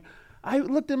 She's like, I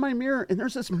looked in my mirror and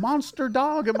there's this monster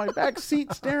dog in my back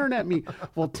seat staring at me.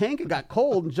 Well, Tank got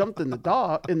cold and jumped in the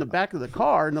back of the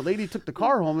car, and the lady took the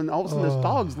car home, and all of a sudden this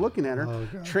dog's looking at her.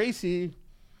 Tracy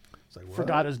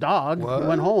forgot his dog. He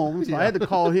went home, so I had to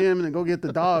call him and then go get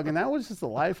the dog, and that was just the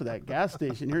life of that gas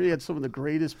station. Here you had some of the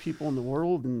greatest people in the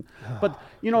world, but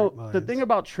you know, the thing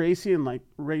about Tracy and like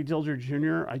Ray Dilger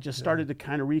Jr., I just started to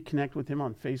kind of reconnect with him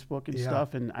on Facebook and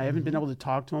stuff, and I haven't been able to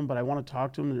talk to him, but I want to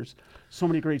talk to him. There's so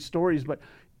many great stories, but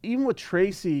even with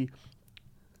Tracy,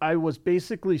 I was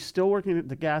basically still working at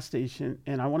the gas station,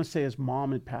 and I want to say his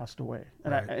mom had passed away.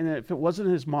 And if it wasn't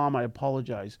his mom, I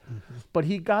apologize. But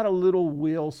he got a little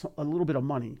bit of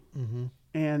money.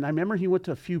 And I remember he went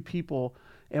to a few people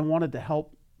and wanted to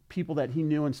help people that he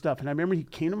knew and stuff. And I remember he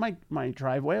came to my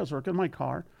driveway. I was working on my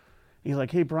car. And he's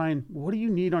like, hey, Brian, what do you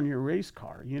need on your race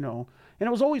car? You know? And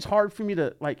it was always hard for me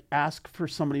to like ask for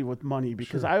somebody with money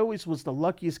because I always was the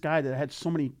luckiest guy that had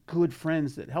so many good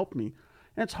friends that helped me.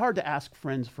 And it's hard to ask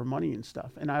friends for money and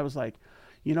stuff. And I was like,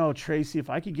 you know, Tracy, if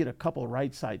I could get a couple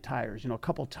right side tires, you know, a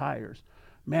couple tires,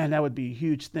 man, that would be a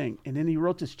huge thing. And then he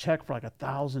wrote this check for like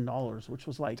 $1,000, which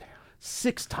was like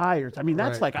 6 tires. I mean,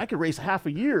 that's like, I could race half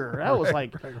a year. That was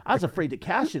like, I was afraid to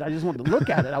cash it. I just wanted to look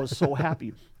at it. I was so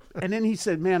happy. And then he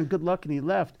said, man, good luck. And he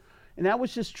left. And that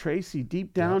was just Tracy.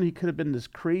 Deep down, he could have been this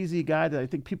crazy guy that I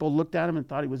think people looked at him and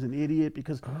thought he was an idiot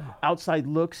because outside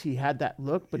looks, he had that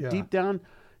look. But deep down,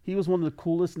 he was one of the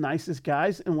coolest, nicest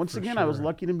guys. And once again, I was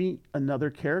lucky to meet another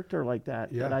character like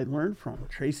that that I learned from.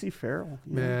 Tracy Farrell.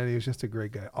 Man, he was just a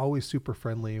great guy. Always super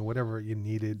friendly and whatever you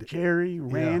needed. Jerry,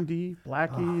 Randy,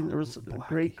 Blackie. There was a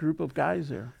great group of guys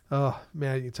there. Oh,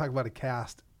 man, you talk about a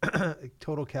cast. A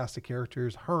total cast of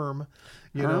characters. Herm,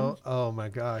 you know, oh my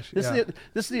gosh. This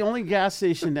is the only gas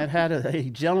station that had a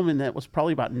gentleman that was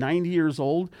probably about 90 years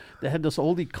old that had this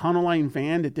old Econoline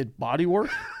van that did body work.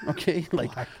 Okay,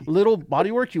 like little body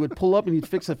work. You would pull up and you'd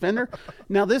fix a fender.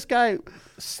 Now this guy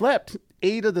slept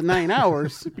 8 of the 9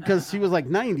 hours because he was like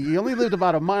 90. He only lived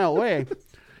about a mile away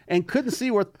and couldn't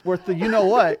see worth the you know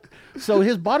what. So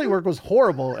his body work was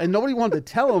horrible, and nobody wanted to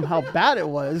tell him how bad it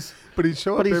was. But he'd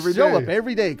show up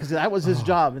every day because that was his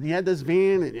job. And he had this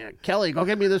van, and Kelly, go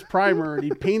get me this primer. And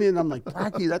he painted, and I'm like,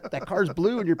 Blackie, that car's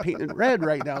blue, and you're painting it red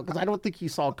right now because I don't think he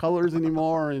saw colors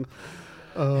anymore. And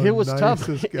it was tough.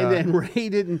 And then Ray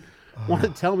didn't want to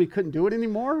tell him he couldn't do it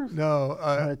anymore. No,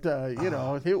 but you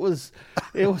know, it was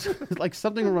like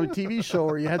something from a TV show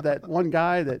where you had that one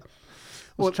guy that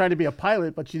was trying to be a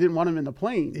pilot, but you didn't want him in the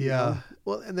plane. Yeah. You know?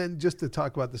 Well, and then just to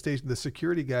talk about the station, the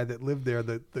security guy that lived there,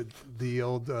 the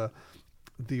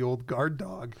old guard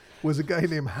dog was a guy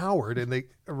named Howard, and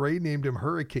Ray named him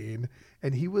Hurricane,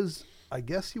 and I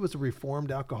guess he was a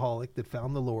reformed alcoholic that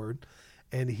found the Lord,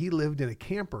 and he lived in a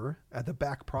camper at the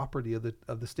back property of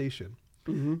the station.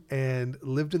 And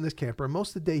lived in this camper. And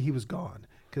most of the day he was gone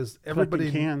because everybody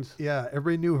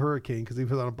knew Hurricane because he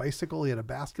was on a bicycle. He had a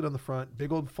basket on the front,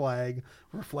 big old flag,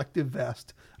 reflective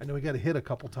vest. I know he got hit a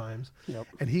couple times.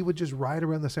 And he would just ride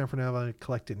around the San Fernando Valley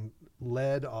collecting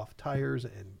lead off tires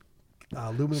and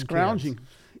aluminum scrounging. Cans.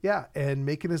 Yeah, and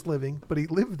making his living. But he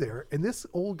lived there. And this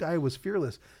old guy was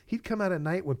fearless. He'd come out at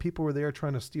night when people were there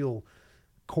trying to steal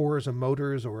cores and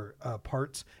motors or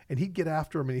parts, and he'd get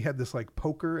after him, and he had this like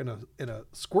poker and a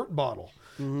squirt bottle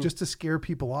just to scare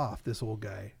people off, this old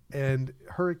guy. And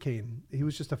Hurricane, he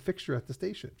was just a fixture at the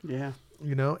station. Yeah.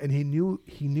 You know, and he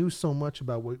knew so much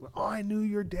about I knew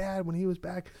your dad when he was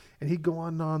back, and he'd go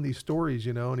on and on these stories,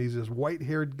 you know, and he's this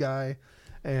white-haired guy,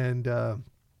 and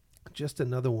just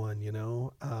another one, you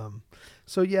know.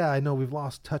 So yeah, I know we've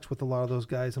lost touch with a lot of those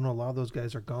guys. I know a lot of those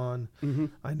guys are gone.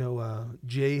 I know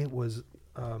Jay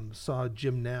saw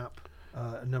Jim Knapp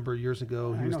a number of years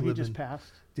ago. He just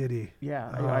passed. Did he? Yeah,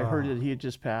 I heard that he had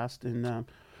just passed, and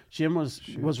Jim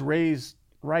was Ray's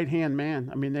right-hand man.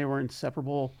 I mean, they were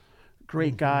inseparable.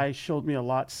 Great guy, showed me a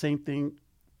lot. Same thing.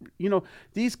 You know,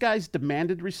 these guys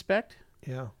demanded respect.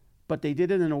 Yeah. But they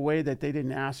did it in a way that they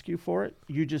didn't ask you for it.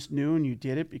 You just knew and you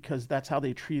did it because that's how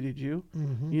they treated you.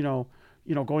 You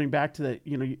know, going back to that,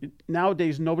 you know,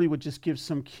 nowadays nobody would just give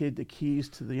some kid the keys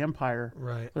to the empire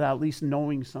without at least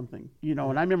knowing something, you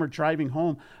know. And I remember driving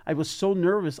home, I was so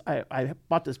nervous. I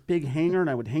bought this big hanger and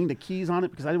I would hang the keys on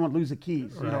it because I didn't want to lose the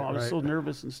keys. You know, I was so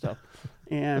nervous and stuff.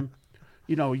 And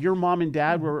you know, your mom and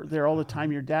dad were there all the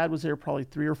time. Your dad was there probably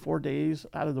 3 or 4 days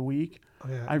out of the week.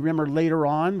 Yeah. I remember later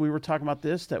on, we were talking about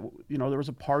this, that, you know, there was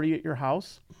a party at your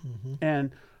house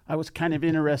and I was kind of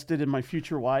interested in my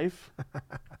future wife.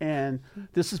 And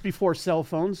this is before cell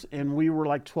phones. And we were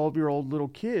like 12-year-old little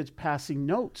kids passing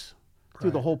notes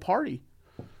through the whole party.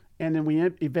 And then we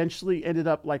eventually ended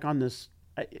up like on this,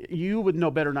 you would know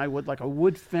better than I would, like a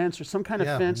wood fence or some kind of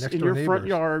fence in your front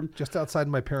yard. Just outside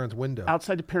my parents' window.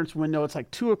 Outside the parents' window. It's like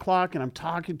 2 o'clock and I'm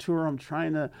talking to her. I'm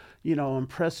trying to, you know,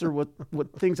 impress her with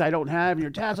things I don't have. And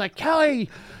your dad's like, Kelly,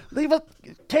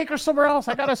 take her somewhere else.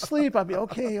 I got to sleep. I'd be,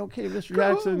 okay, Mr.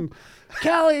 Jackson.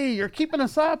 Kelly, you're keeping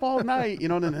us up all night. You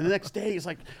know, and then the next day he's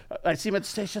like, I see him at the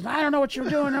station. I don't know what you're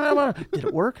doing. Did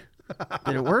it work?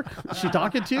 Did it work? Is she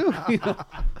talking to you? You know?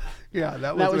 Yeah,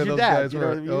 that was your dad.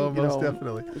 Most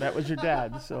definitely. That was your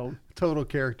dad. So total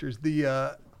characters.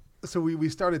 So we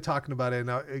started talking about it,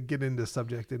 and I'll get into the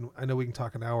subject, and I know we can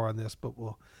talk an hour on this, but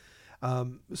we'll.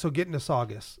 So getting to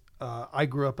Saugus, I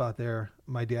grew up out there.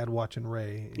 My dad watching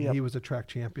Ray, and he was a track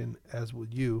champion, as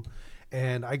would you,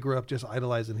 and I grew up just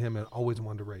idolizing him and always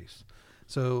wanted to race.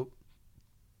 So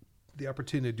the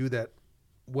opportunity to do that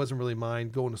wasn't really mine,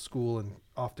 going to school and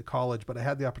off to college, but I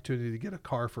had the opportunity to get a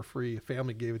car for free. A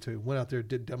family gave it to me, went out there,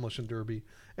 did demolition derby,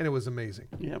 and it was amazing.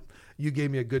 Yep. You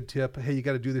gave me a good tip. Hey, you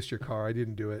got to do this to your car. I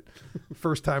didn't do it.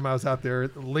 First time I was out there,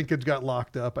 the linkage got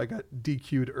locked up. I got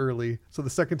DQ'd early. So the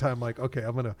second time, I'm like, okay,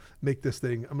 I'm going to make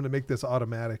this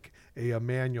automatic, a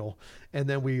manual. And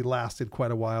then we lasted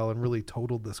quite a while and really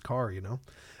totaled this car, you know.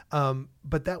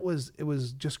 But it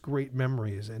was just great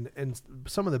memories. And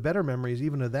some of the better memories,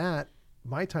 even of that,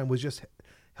 my time was just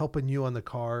helping you on the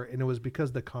car, and it was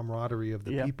because of the camaraderie of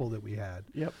the people that we had.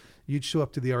 Yep. You'd show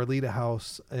up to the Arleta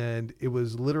house, and it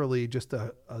was literally just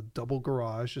a double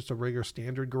garage, just a regular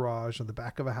standard garage on the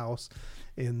back of a house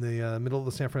in the middle of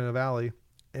the San Fernando Valley,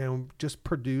 and just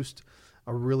produced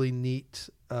a really neat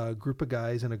group of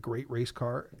guys in a great race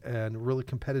car and a really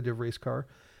competitive race car.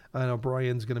 I know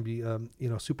Brian's going to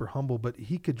be, super humble, but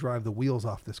he could drive the wheels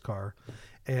off this car.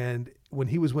 And when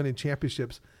he was winning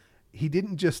championships, he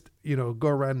didn't just, go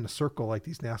around in a circle like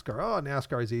these NASCAR. Oh,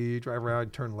 NASCAR is easy, drive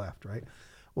around, turn left, right?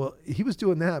 Well, he was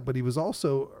doing that, but he was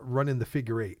also running the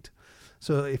figure eight.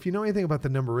 So if you know anything about the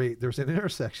number 8, there's an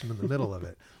intersection in the middle of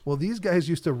it. Well, these guys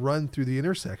used to run through the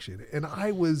intersection, and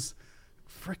I was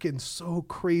freaking so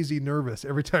crazy nervous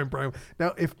every time Brian.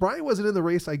 Now, if Brian wasn't in the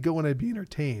race, I'd go and I'd be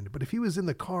entertained. But if he was in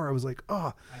the car, I was like,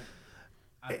 oh.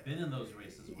 I've been in those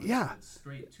races with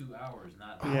straight 2 hours,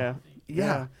 not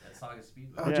Yeah. At Saga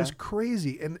Speedway. Oh, just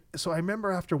crazy. And so I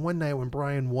remember after one night when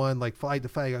Brian won, like flag to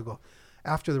flag, I go,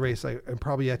 after the race, I'm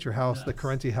probably at your house, the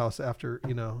Carenti house, after,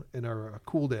 in our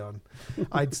cool down.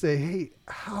 I'd say, hey,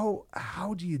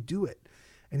 how do you do it?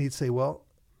 And he'd say, well,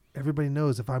 everybody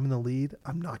knows if I'm in the lead,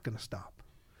 I'm not going to stop.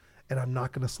 And I'm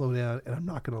not going to slow down, and I'm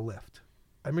not going to lift.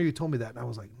 I remember you told me that, and I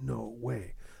was like, no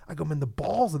way. I go, man, the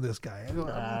balls of this guy.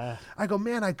 I go,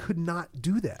 man, I could not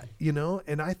do that,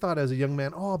 And I thought as a young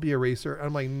man, I'll be a racer.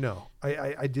 I'm like, no,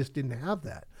 I just didn't have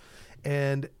that.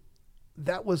 And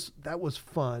that was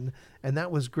fun, and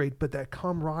that was great. But that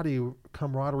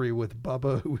camaraderie with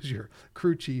Bubba, who was your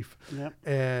crew chief,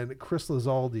 and Chris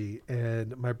Lizaldi,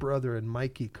 and my brother, and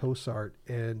Mikey Cosart,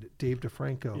 and Dave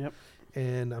DeFranco.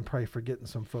 And I'm probably forgetting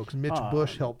some folks. Mitch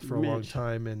Bush helped for a long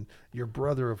time, and your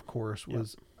brother, of course,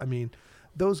 was,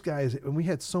 those guys, and we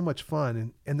had so much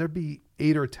fun, and there'd be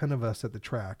 8 or 10 of us at the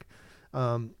track.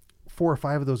 4 or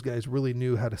 5 of those guys really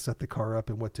knew how to set the car up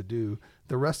and what to do.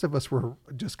 The rest of us were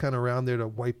just kind of around there to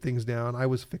wipe things down. I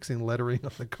was fixing lettering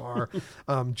on the car,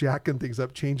 jacking things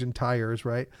up, changing tires,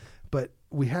 right? But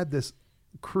we had this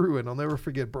crew, and I'll never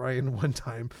forget Brian one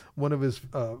time, one of his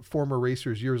former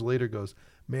racers years later goes,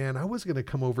 man, I was going to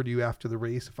come over to you after the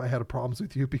race if I had problems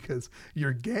with you because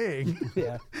you're gang.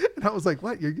 Yeah. And I was like,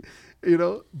 what?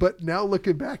 But now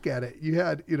looking back at it, you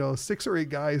had, 6 or 8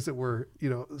 guys that were,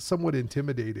 somewhat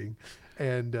intimidating.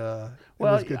 And it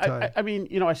was a good time. I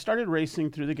mean, I started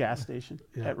racing through the gas station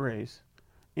at Ray's.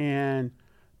 And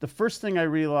the first thing I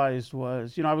realized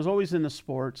was, I was always into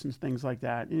sports and things like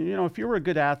that. And, if you were a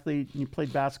good athlete and you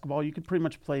played basketball, you could pretty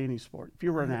much play any sport if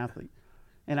you were an athlete.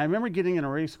 And I remember getting in a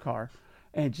race car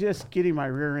and just getting my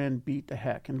rear end beat to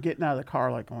heck and getting out of the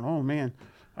car like going, oh, man,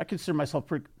 I consider myself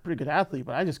a pretty good athlete,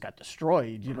 but I just got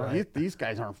destroyed. These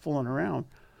guys aren't fooling around.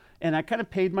 And I kind of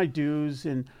paid my dues.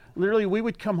 And literally we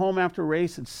would come home after a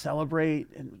race and celebrate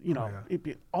and, it'd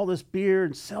be all this beer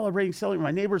and celebrating.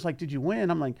 My neighbor's like, did you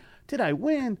win? I'm like, did I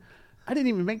win? I didn't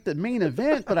even make the main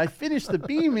event, but I finished the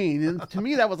B main. And to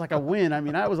me, that was like a win. I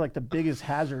mean, I was like the biggest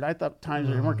hazard. I thought times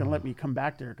they weren't going to let me come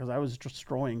back there because I was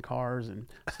destroying cars and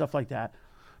stuff like that.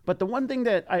 But the one thing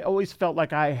that I always felt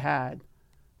like I had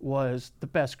was the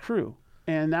best crew.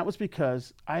 And that was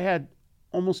because I had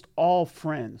almost all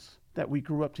friends that we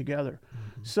grew up together.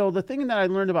 Mm-hmm. So the thing that I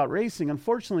learned about racing,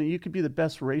 unfortunately, you could be the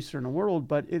best racer in the world,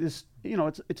 but it is,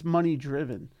 it's money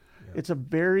driven. Yeah. It's a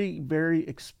very, very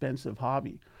expensive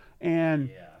hobby. And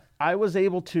I was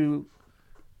able to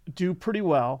do pretty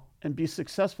well and be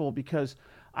successful because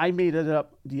I made it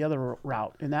up the other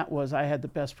route. And that was I had the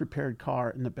best prepared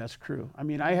car and the best crew. I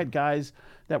mean, I had guys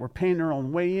that were paying their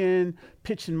own way in,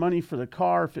 pitching money for the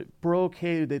car. If it broke,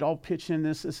 hey, they'd all pitch in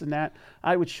this and that.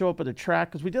 I would show up at the track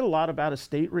because we did a lot of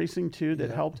out-of-state racing too that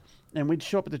helped. And we'd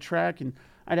show up at the track and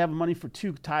I'd have money for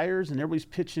 2 tires and everybody's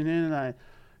pitching in. And I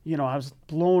was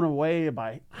blown away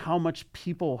by how much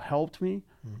people helped me.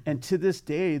 Mm-hmm. And to this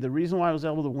day, the reason why I was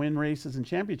able to win races and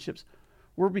championships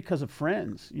were because of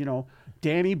friends.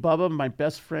 Danny Bubba, my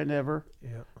best friend ever,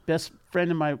 best friend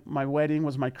in my wedding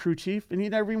was my crew chief, and he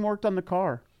never even worked on the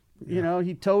car.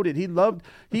 He towed it.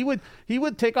 He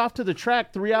would take off to the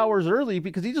track 3 hours early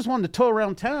because he just wanted to tow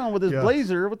around town with his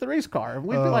Blazer with the race car. And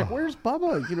we'd be like, where's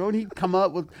Bubba? And he'd come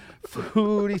up with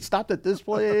food. He stopped at this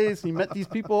place. He met these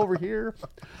people over here.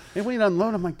 And we'd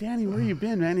unload. I'm like, Danny, where you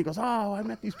been, man? He goes, oh, I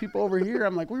met these people over here.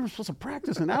 I'm like, we were supposed to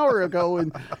practice an hour ago.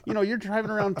 And, you're driving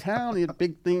around town. He had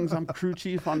big things. I'm crew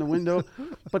chief on the window.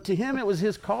 But to him, it was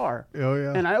his car. Oh,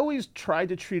 yeah. And I always tried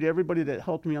to treat everybody that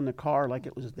helped me on the car like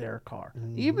it was their car.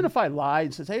 Mm-hmm. Even if I lied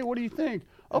and says, hey, what do you think?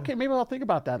 Okay, maybe I'll think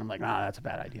about that. I'm like, that's a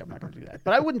bad idea. I'm not going to do that.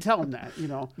 But I wouldn't tell him that,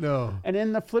 No. And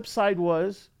then the flip side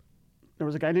was there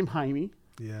was a guy named Jaime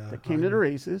that came to the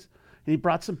races. And he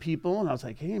brought some people. And I was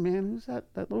like, hey, man, who's that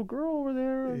little girl over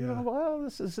there? Well,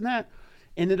 this and that.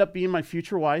 Ended up being my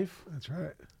future wife. That's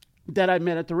right. That I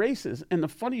met at the races. And the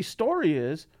funny story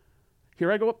is,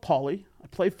 here I go with Polly. I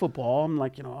play football. I'm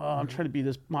like, I'm trying to be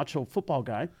this macho football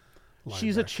guy.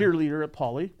 She's a cheerleader at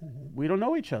Polly. Mm-hmm. We don't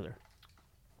know each other.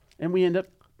 And we end up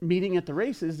meeting at the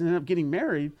races and end up getting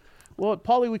married. Well, at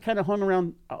Polly, we kind of hung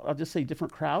around, I'll just say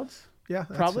different crowds. Yeah,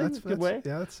 probably that's good way.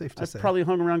 Yeah, that's safe to say. I probably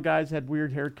hung around guys that had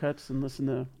weird haircuts and listened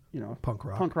to, punk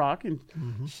rock. And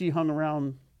she hung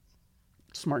around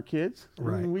smart kids.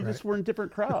 Right. And we just were in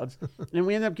different crowds. And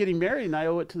we ended up getting married, and I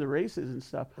owe it to the races and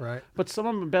stuff. Right. But some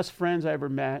of my best friends I ever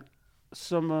met,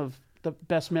 some of the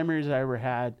best memories I ever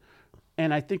had.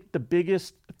 And I think the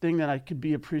biggest thing that I could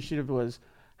be appreciative was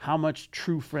how much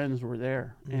true friends were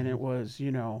there. Mm-hmm. And it was,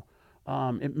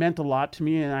 it meant a lot to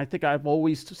me. And I think I've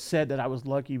always said that I was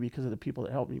lucky because of the people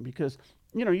that helped me. Because,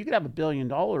 you could have $1 billion,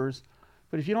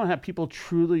 but if you don't have people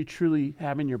truly, truly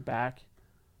having your back,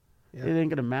 it ain't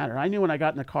going to matter. I knew when I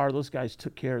got in the car, those guys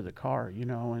took care of the car,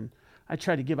 and I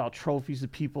tried to give out trophies to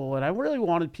people, and I really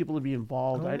wanted people to be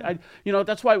involved.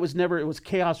 That's why it was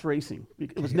Chaos Racing.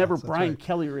 It was never Brian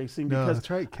Kelley Racing because that's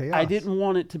right, Chaos. I didn't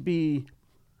want it to be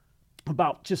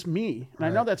about just me. And I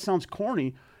know that sounds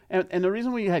corny. And the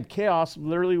reason we had Chaos,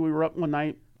 literally we were up one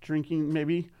night drinking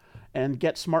maybe, and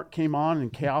Get Smart came on,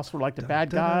 and Chaos were like the bad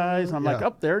guys. And I'm like,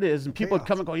 oh, there it is. And people would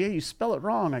come and go, yeah, you spell it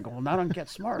wrong. I go, well, not on Get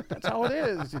Smart. That's how it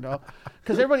is,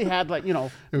 Because everybody had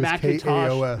Macintosh.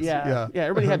 K-A-O-S. Yeah,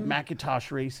 everybody had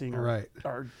Macintosh Racing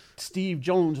or Steve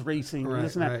Jones Racing or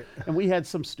this and that. Right. And we had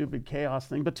some stupid Chaos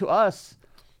thing. But to us,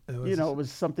 it was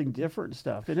something different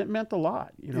stuff. And it meant a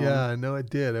lot, Yeah, no, it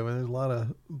did. I mean, there's a lot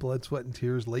of blood, sweat, and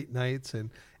tears, late nights, and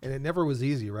it never was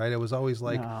easy, right? It was always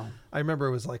like, I remember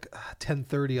it was like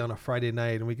 10:30 on a Friday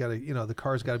night, and we got to, the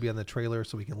car's got to be on the trailer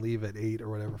so we can leave at 8 or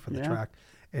whatever from the track.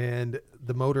 and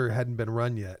the motor hadn't been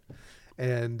run yet.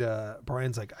 And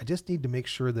Brian's like, I just need to make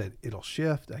sure that it'll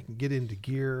shift. I can get into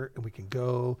gear and we can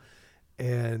go.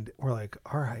 And we're like,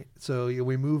 all right. So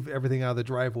we move everything out of the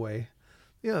driveway.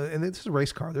 And it's a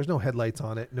race car. There's no headlights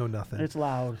on it, no nothing. It's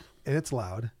loud. And it's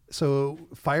loud. So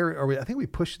I think we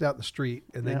pushed it out in the street,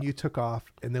 and then you took off,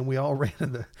 and then we all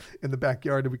ran in the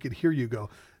backyard, and we could hear you go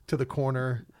to the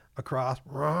corner, across,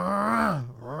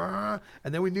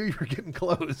 and then we knew you were getting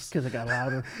close Because it got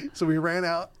louder. So we ran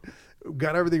out,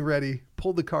 got everything ready,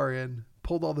 pulled the car in,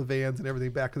 pulled all the vans and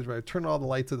everything back in the driveway, turned all the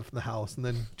lights from the house, and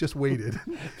then just waited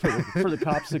for the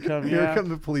cops to come. Here come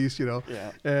the police,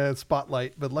 and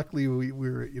spotlight. But luckily we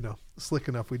were, slick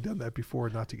enough. We'd done that before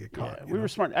not to get caught. Yeah, we were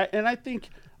smart. And I think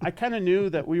I kind of knew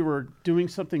that we were doing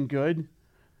something good.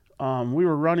 We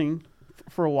were running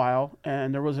for a while,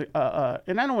 and there was and I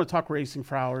don't want to talk racing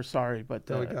for hours, sorry, but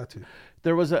we got to.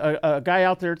 There was a guy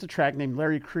out there at the track named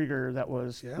Larry Krieger that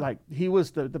was he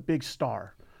was the big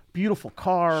star. Beautiful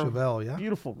car, Chevelle,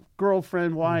 beautiful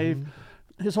girlfriend, wife.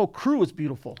 Mm-hmm. His whole crew was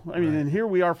beautiful. I mean, and here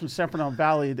we are from San Fernando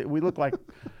Valley. That we look like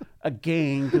a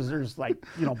gang because there's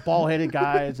bald-headed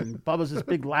guys, and Bubba's this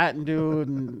big Latin dude,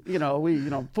 and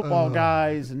football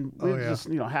guys, and we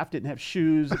just half didn't have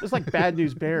shoes. It was like Bad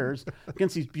News Bears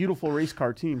against these beautiful race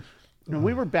car teams. And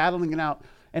we were battling it out,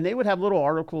 and they would have little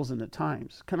articles in the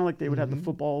Times, kind of like they would have the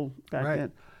football back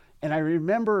then. And I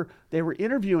remember they were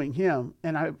interviewing him,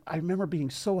 and I remember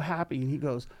being so happy. And he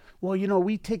goes, well,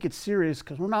 we take it serious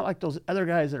because we're not like those other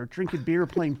guys that are drinking beer,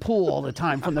 playing pool all the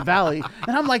time from the Valley.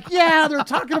 And I'm like, yeah, they're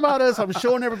talking about us. I'm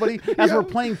showing everybody as we're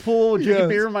playing pool and drinking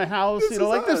beer in my house.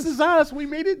 This is us. We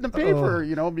made it in the paper,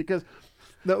 because.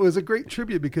 That was a great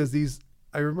tribute because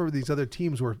I remember these other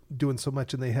teams were doing so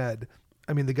much, and they had,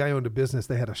 the guy owned a business.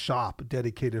 They had a shop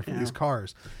dedicated for these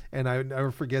cars. And I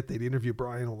never forget, they'd interview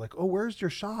Brian, like, oh, where's your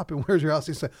shop? And where's your house?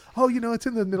 He said, oh, it's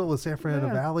in the middle of San Fernando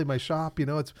Valley, my shop.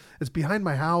 It's behind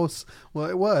my house. Well,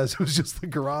 it was just the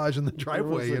garage and the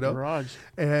driveway, garage.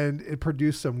 And it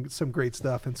produced some great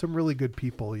stuff and some really good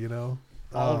people,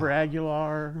 Oliver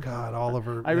Aguilar. God,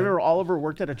 Oliver. I remember Oliver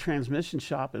worked at a transmission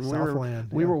shop, and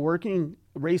we were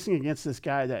racing against this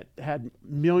guy that had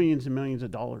millions and millions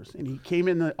of dollars, and he came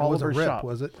in the Oliver shop.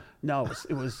 Was it? No,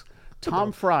 it was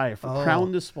Tom Fry from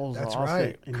Crown Disposal. That's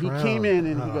right. And he came in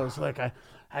and he goes, look,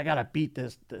 I gotta beat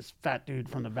this fat dude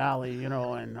from the Valley, and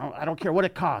I don't care what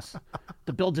it costs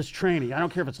to build this training. I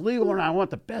don't care if it's legal or not. I want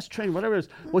the best training, whatever it is.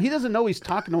 Well, he doesn't know he's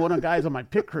talking to one of the guys on my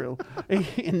pit crew, and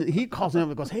he calls him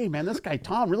and goes, hey man, this guy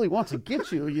Tom really wants to get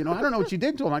you. I don't know what you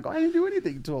did to him. I go, I didn't do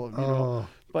anything to him.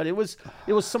 But it was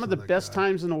some of the best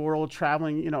times in the world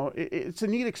traveling. It's a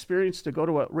neat experience to go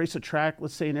to race a track,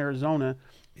 let's say in Arizona,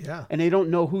 and they don't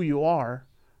know who you are.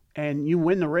 And you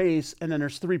win the race, and then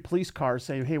there's 3 police cars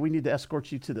saying, hey, we need to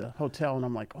escort you to the hotel. And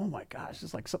I'm like, oh, my gosh,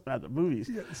 it's like something out of the movies.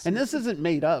 Yes. And this isn't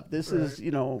made up. This is,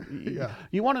 you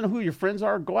want to know who your friends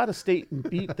are? Go out of state and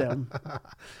beat them.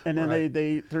 And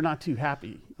then they're not too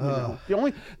happy.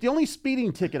 The only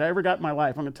speeding ticket I ever got in my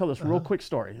life, I'm going to tell this real quick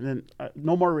story. And then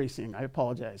no more racing. I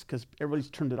apologize because everybody's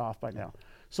turned it off by now.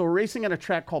 So we're racing at a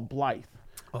track called Blythe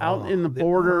out in the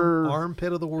border.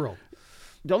 Armpit of the world.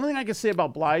 The only thing I can say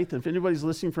about Blythe, if anybody's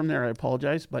listening from there, I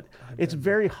apologize, but it's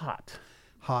very hot.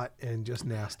 Hot and just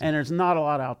nasty. And there's not a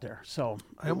lot out there. So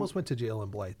I almost went to jail in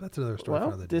Blythe. That's another story for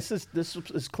another day. This is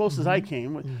as close as I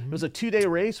came. It was a 2-day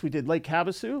race. We did Lake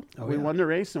Havasu. We won the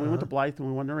race, and we went to Blythe, and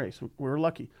we won the race. We were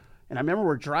lucky. And I remember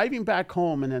we're driving back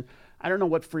home, and then I don't know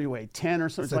what freeway, 10 or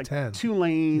something. It's like 10. 2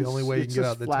 lanes. The only way you can get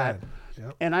out the flat. 10.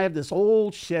 Yep. And I have this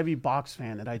old Chevy box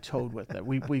fan that I towed with that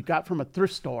we got from a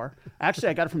thrift store. Actually,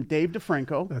 I got it from Dave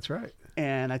DeFranco. That's right.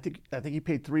 And I think he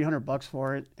paid $300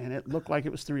 for it, and it looked like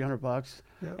it was $300.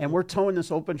 Yep. And we're towing this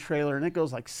open trailer, and it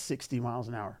goes like 60 miles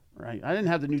an hour. Right? I didn't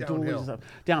have the new dual wheels stuff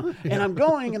down. And I'm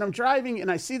going and I'm driving, and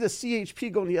I see the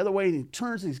CHP going the other way, and he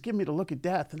turns and he's giving me the look of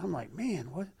death, and I'm like, man,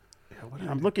 what?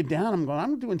 I'm looking down.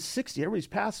 I'm doing 60. Everybody's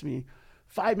passing me.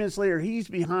 5 minutes later, he's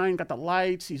behind, got the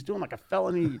lights. He's doing like a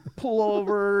felony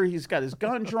pullover. He's got his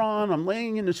gun drawn. I'm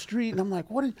laying in the street, and I'm like,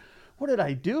 what did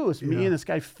I do? It's me and this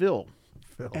guy, Phil.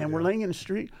 And we're laying in the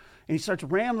street, and he starts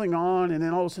rambling on, and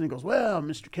then all of a sudden he goes, well,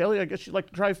 Mr. Kelley, I guess you'd like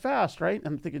to drive fast, right? And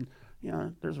I'm thinking,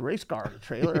 there's a race car in the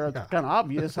trailer. It's kind of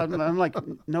obvious. I'm like,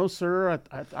 no, sir. I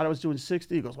thought I was doing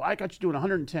 60. He goes, well, I got you doing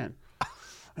 110.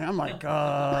 And I'm like,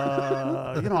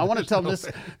 I want to tell him this.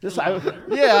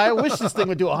 I wish this thing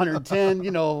would do 110,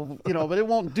 but it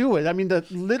won't do it. I mean,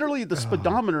 literally the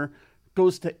speedometer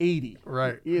goes to 80.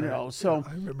 Right. So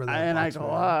I remember that. And I go,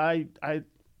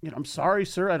 I'm sorry,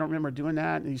 sir. I don't remember doing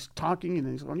that. And he's talking,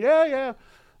 and he's going, yeah.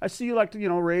 I see you like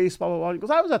to, race, blah, blah, blah. He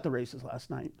goes, I was at the races last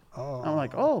night. Oh. I'm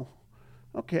like, oh,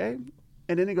 okay.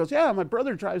 And then he goes, yeah, my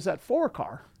brother drives that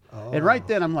 4-car. Oh. And right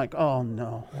then I'm like, oh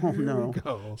no.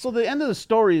 Go. So the end of the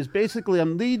story is basically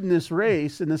I'm leading this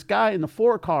race and this guy in the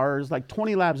 4-car is like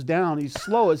 20 laps down. He's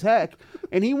slow as heck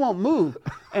and he won't move.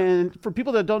 And for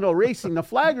people that don't know racing, the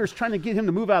flagger's trying to get him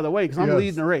to move out of the way because I'm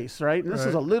leading the race, right? And this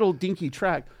is a little dinky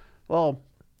track. Well,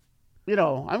 you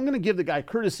know, I'm going to give the guy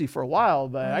courtesy for a while,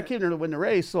 but I came here to win the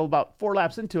race. So about 4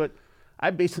 laps into it, I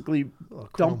basically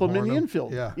dump him in the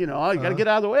infield. Yeah. You know, I got to get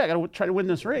out of the way. I got to try to win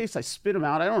this race. I spit him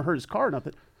out. I don't hurt his car or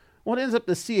nothing. What ends up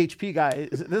the CHP guy,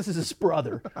 this is his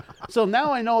brother. So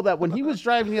now I know that when he was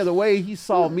driving the other way, he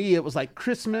saw me. It was like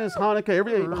Christmas, Hanukkah,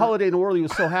 every holiday in the world. He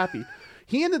was so happy.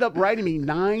 He ended up writing me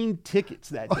 9 tickets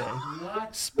that day.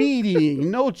 What?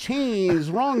 Speeding, no chains,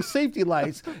 wrong safety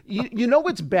lights. You know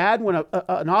what's bad when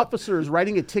an officer is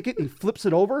writing a ticket and he flips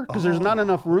it over because there's not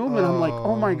enough room? And I'm like,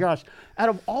 oh my gosh. Out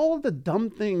of all of the dumb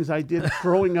things I did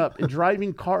growing up and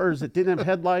driving cars that didn't have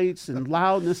headlights and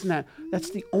loud and this and that,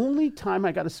 that's the only time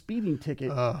I got a speeding ticket.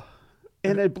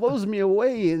 And it blows me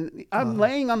away. And I'm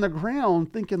laying on the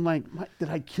ground thinking like, did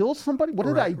I kill somebody? What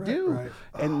did I do? Right.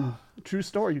 And true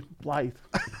story, Blythe.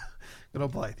 Good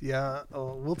old Blythe. Yeah.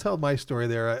 We'll tell my story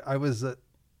there. I was at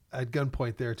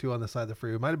gunpoint there too on the side of the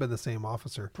freeway. It might have been the same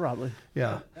officer. Probably.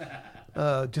 Yeah.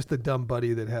 Just a dumb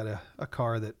buddy that had a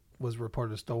car that was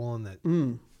reported stolen that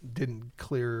didn't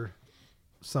clear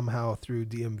somehow through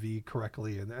DMV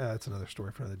correctly. And that's another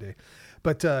story for another day.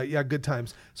 But yeah, good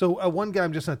times. So one guy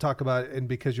I'm just going to talk about, and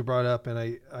because you brought it up, and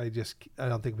I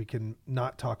don't think we can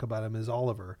not talk about him, is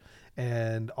Oliver.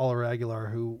 And Oliver Aguilar,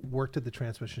 who worked at the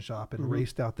transmission shop and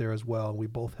raced out there as well. And we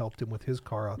both helped him with his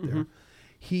car out there.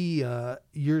 He,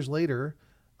 years later,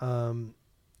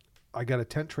 I got a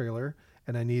tent trailer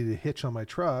and I needed a hitch on my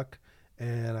truck.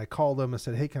 And I called him and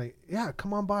said, hey,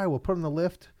 come on by. We'll put on the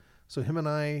lift. So him and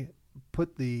I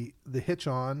put the hitch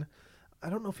on. I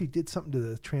don't know if he did something to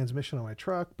the transmission on my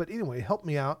truck, but anyway, helped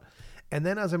me out. And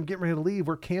then as I'm getting ready to leave,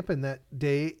 we're camping that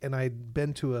day, and I'd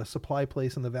been to a supply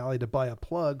place in the valley to buy a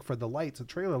plug for the lights, the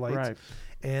trailer lights,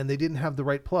 and they didn't have the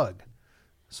right plug.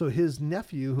 So his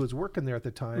nephew, who was working there at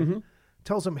the time,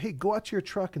 tells him, hey, go out to your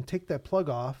truck and take that plug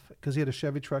off, because he had a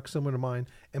Chevy truck similar to mine,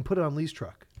 and put it on Lee's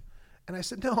truck. And I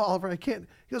said, no, Oliver, I can't.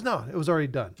 He goes, no, it was already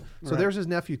done. So there's his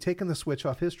nephew taking the switch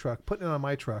off his truck, putting it on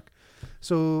my truck.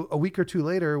 So a week or two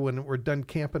later, when we're done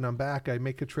camping, I'm back, I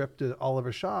make a trip to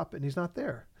Oliver's shop, and he's not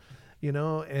there. You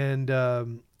know, and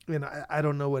I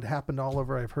don't know what happened to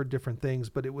Oliver. I've heard different things,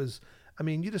 but it was, I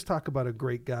mean, you just talk about a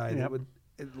great guy that would,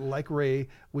 like Ray,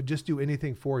 would just do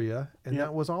anything for you. And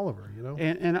that was Oliver, you know?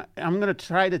 And I'm going to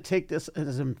try to take this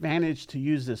as an advantage to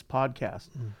use this podcast.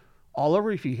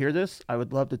 Oliver, if you hear this, I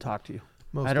would love to talk to you.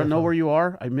 I don't know where you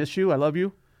are. I miss you. I love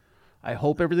you. I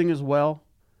hope everything is well.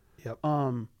 Yep.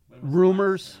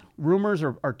 Rumors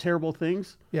are terrible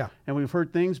things. Yeah. And we've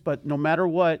heard things, but no matter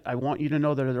what, I want you to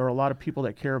know that there are a lot of people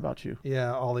that care about you.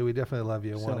 Yeah, Ollie, we definitely love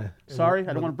you. Sorry,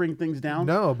 I don't want to bring things down.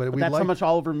 No, but that's how much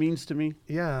Oliver means to me.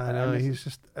 Yeah, I know. He's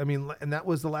just, I mean, and that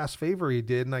was the last favor he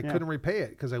did, and I couldn't repay it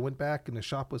because I went back and the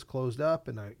shop was closed up,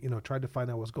 and I, tried to find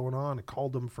out what's going on. I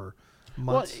called him for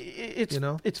months.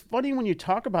 Well, it's funny when you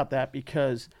talk about that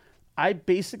because I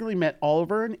basically met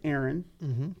Oliver and Aaron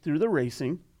through the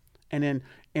racing. And then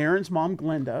Aaron's mom,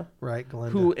 Glenda,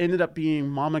 who ended up being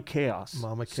Mama Chaos.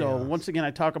 So once again,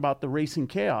 I talk about the racing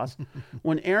chaos.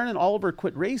 When Aaron and Oliver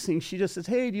quit racing, she just says,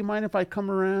 hey, do you mind if I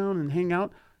come around and hang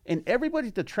out? And everybody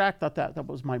at the track thought that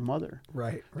was my mother.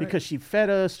 Right. Because she fed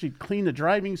us, she'd clean the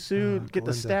driving suit, get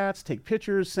the stats, take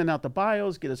pictures, send out the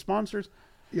bios, get us sponsors.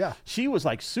 Yeah. She was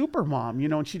like super mom,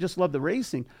 and she just loved the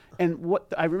racing. And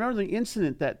what I remember the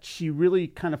incident that she really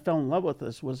kind of fell in love with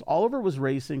us was Oliver was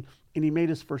racing and he made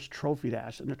his first trophy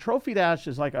dash. And the trophy dash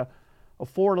is like a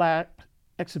 4-lap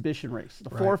exhibition race, the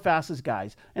 4 fastest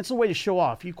guys. And it's a way to show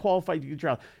off. You qualified, you get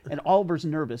out. And Oliver's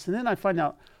nervous. And then I find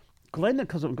out Glenda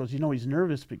comes up and goes, he's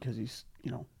nervous because he's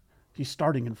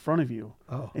starting in front of you.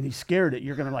 And he's scared that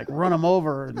you're going to like run him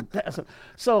over and pass him.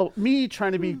 So me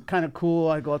trying to be kind of cool,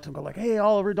 I go up to him and go like, hey,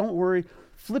 Oliver, don't worry.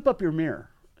 Flip up your mirror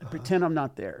and pretend I'm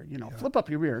not there. Flip up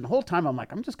your mirror. And the whole time I'm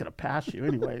like, I'm just going to pass you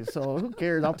anyway. So who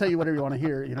cares? I'll tell you whatever you want to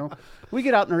hear, We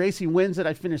get out in the race, he wins it.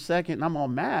 I finish second and I'm all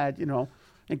mad,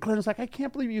 And Glenda's like, I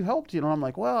can't believe you helped, I'm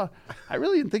like, well, I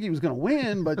really didn't think he was going to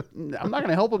win, but I'm not going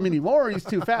to help him anymore. He's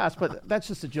too fast. But that's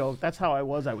just a joke. That's how I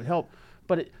was. I would help.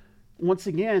 But once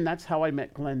again, that's how I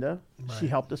met Glenda. She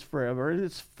helped us forever. And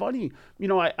it's funny,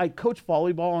 I coach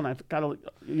volleyball and I've got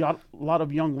a lot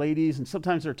of young ladies and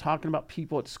sometimes they're talking about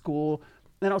people at school.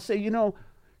 And I'll say,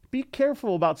 be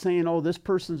careful about saying, oh, this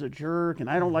person's a jerk and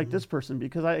I don't like this person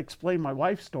because I explained my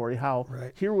wife's story, how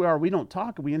here we are, we don't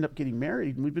talk and we end up getting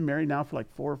married. And we've been married now for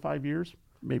like 4 or 5 years.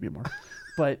 maybe more.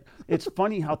 But it's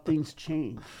funny how things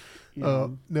change. You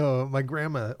know? No, my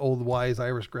grandma, old wise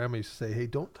Irish grandma, used to say, "Hey,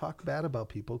 don't talk bad about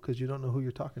people because you don't know who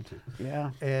you're talking to."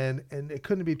 Yeah. And it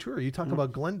couldn't be truer. You talk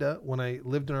about Glenda. When I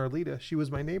lived in Arleta, she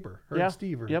was my neighbor. Her and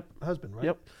Steve, her husband,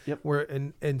 right? Yep. Where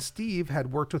and Steve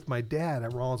had worked with my dad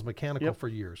at Rollins Mechanical for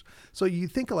years. So you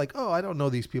think like, oh, I don't know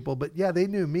these people, but yeah, they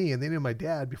knew me and they knew my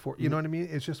dad before. You know what I mean?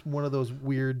 It's just one of those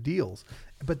weird deals.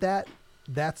 But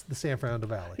that's the San Fernando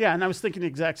Valley. Yeah, and I was thinking the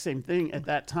exact same thing. At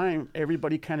that time,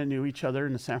 everybody kind of knew each other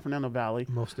in the San Fernando Valley.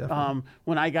 Most definitely.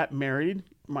 When I got married,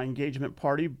 my engagement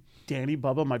party, Danny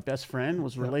Bubba, my best friend,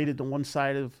 was related to one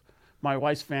side of my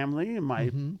wife's family, and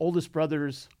my oldest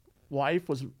brother's wife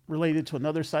was related to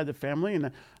another side of the family.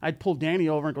 And I'd pull Danny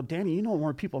over and go, "Danny, you know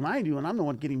more people than I do, and I'm the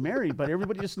one getting married." But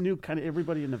everybody just knew kind of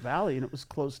everybody in the valley, and it was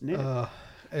close-knit.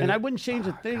 And I wouldn't change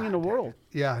a thing in the world.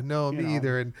 Yeah, no, me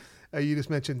either. And you just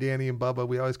mentioned Danny and Bubba.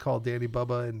 We always call Danny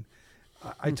Bubba. And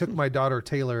I took my daughter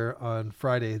Taylor on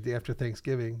Friday, the after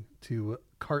Thanksgiving, to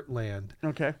Kartland.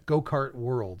 Okay. Go-Kart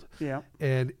World. Yeah.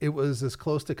 And it was as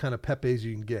close to kind of Pepe as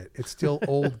you can get. It's still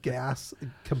old gas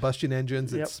combustion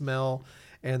engines that smell,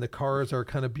 and the cars are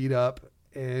kind of beat up.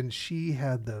 And she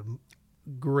had the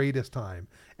greatest time.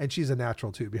 And she's a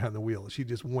natural too behind the wheel. She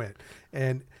just went.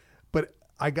 But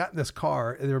I got in this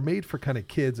car, and they were made for kind of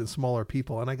kids and smaller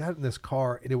people. And I got in this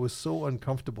car, and it was so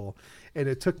uncomfortable. And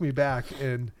it took me back,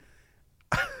 and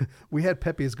we had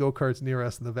Pepe's go-karts near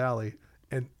us in the valley.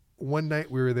 And one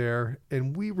night we were there,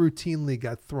 and we routinely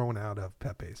got thrown out of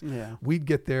Pepe's. Yeah. We'd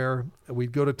get there,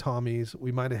 we'd go to Tommy's.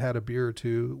 We might have had a beer or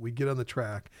two. We'd get on the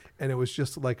track, and it was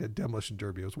just like a demolition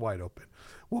derby. It was wide open.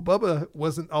 Well, Bubba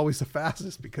wasn't always the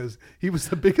fastest because he was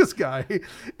the biggest guy,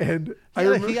 and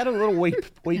he had a little weight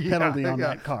penalty on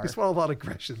that car. He swallowed a lot of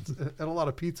aggressions and a lot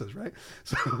of pizzas, right?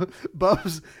 So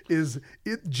Bubs is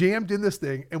jammed in this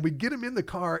thing, and we get him in the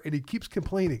car, and he keeps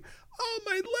complaining, "Oh,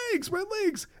 my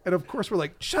legs." And of course, we're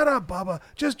like, "Shut up, Bubba.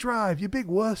 Just drive, you big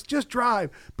wuss. Just drive."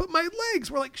 But my legs,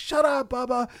 we're like, "Shut up,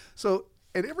 Bubba." So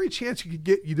at every chance you could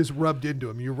get, you just rubbed into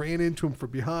him. You ran into him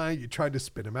from behind. You tried to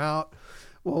spin him out.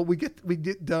 Well, we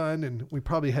get done, and we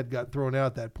probably had got thrown out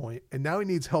at that point, and now he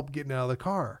needs help getting out of the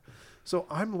car. So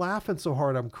I'm laughing so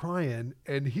hard I'm crying,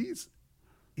 and he's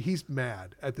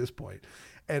mad at this point.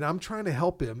 And I'm trying to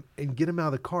help him and get him out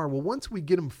of the car. Well, once we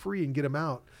get him free and get him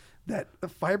out, that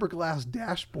fiberglass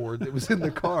dashboard that was in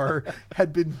the car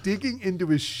had been digging into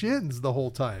his shins the whole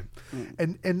time.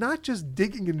 And not just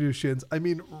digging into his shins, I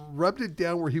mean, rubbed it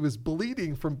down where he was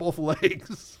bleeding from both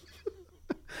legs.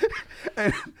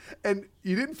 and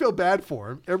you didn't feel bad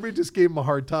for him. Everybody just gave him a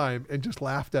hard time and just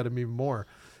laughed at him even more.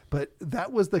 But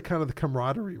that was the kind of the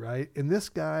camaraderie, right? And this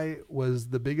guy was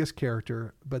the biggest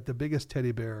character, but the biggest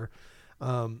teddy bear,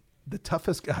 the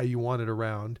toughest guy you wanted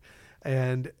around.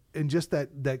 And just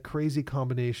that crazy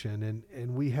combination. And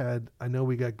I know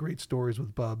we got great stories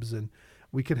with Bubs, and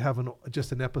we could have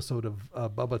just an episode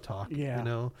of Bubba Talk, you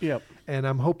know? Yep. And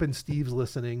I'm hoping Steve's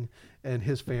listening and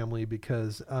his family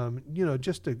because,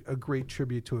 just a great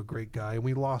tribute to a great guy. And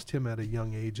we lost him at a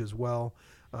young age as well.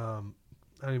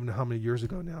 I don't even know how many years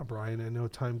ago now, Brian. I know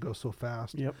time goes so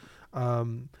fast. Yep.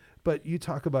 But you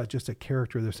talk about just a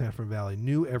character of the San Fernando Valley,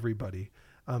 knew everybody.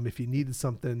 If you needed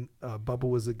something, Bubba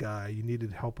was the guy. You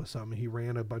needed help with something. He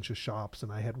ran a bunch of shops,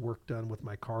 and I had work done with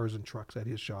my cars and trucks at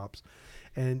his shops.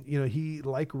 And, he,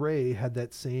 like Ray, had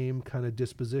that same kind of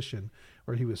disposition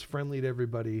where he was friendly to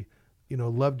everybody,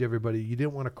 loved everybody. You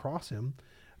didn't want to cross him.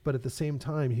 But at the same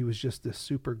time, he was just this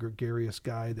super gregarious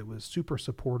guy that was super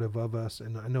supportive of us,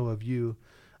 and I know of you,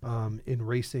 in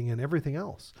racing and everything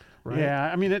else, right?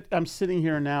 Yeah, I mean, I'm sitting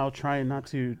here now trying not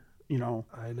to,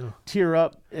 I know, tear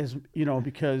up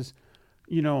because,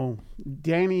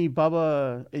 Danny,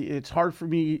 Bubba, it's hard for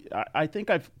me. I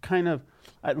think I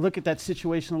look at that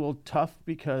situation a little tough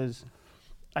because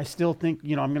I still think,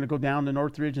 I'm going to go down to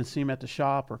Northridge and see him at the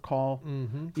shop or call,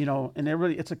 and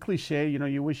everybody, it's a cliche,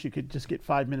 you wish you could just get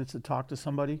 5 minutes to talk to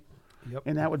somebody. Yep.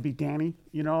 And that would be Danny.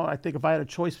 I think if I had a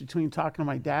choice between talking to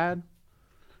my dad,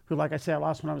 who, like I said, I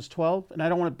lost when I was 12, and I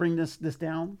don't want to bring this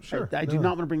down. Sure. I do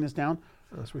not want to bring this down.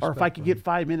 Or if I could get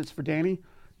 5 minutes for Danny,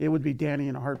 it would be Danny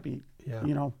in a heartbeat.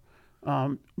 Yeah.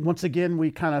 Once again,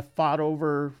 we kind of fought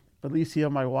over Alicia,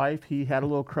 my wife. He had a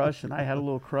little crush, and I had a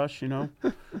little crush, and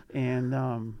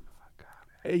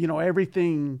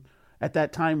everything at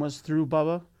that time was through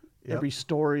Bubba. Yep. Every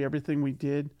story, everything we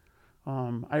did.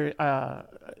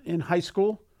 In high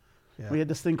school, we had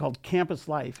this thing called Campus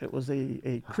Life. It was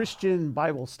a Christian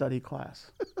Bible study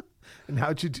class. And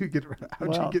how'd you get roped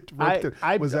there?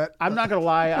 I'm not gonna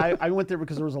lie. I went there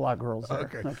because there was a lot of girls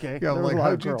there. Okay. Yeah, there like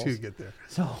how'd you girls. two get there?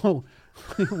 So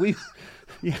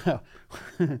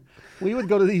we would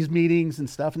go to these meetings and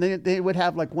stuff, and they would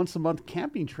have like once a month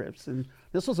camping trips, and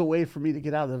this was a way for me to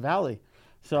get out of the valley.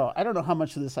 So I don't know how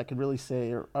much of this I could really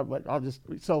say, but I'll just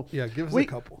give us a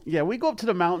couple. Yeah, we go up to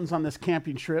the mountains on this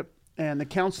camping trip, and the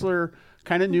counselor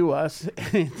kind of knew us,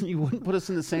 and he wouldn't put us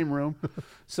in the same room.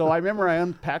 So I remember I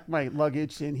unpacked my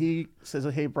luggage, and he says,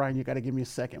 "Hey, Brian, you got to give me a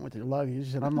second with your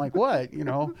luggage." And I'm like, "What?"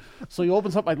 So he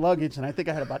opens up my luggage, and I think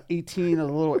I had about 18 of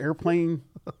the little airplane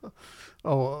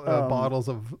bottles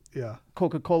of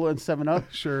Coca-Cola and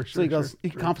 7-Up. Sure. So he goes, he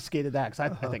confiscated that because I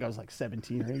think I was like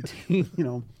 17 or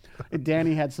 18, And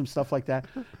Danny had some stuff like that.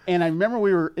 And I remember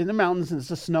we were in the mountains and it's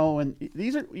the snow. And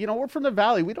these are, we're from the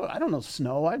valley. I don't know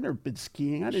snow. I've never been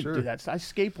skiing. I didn't do that. I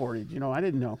skateboarded, I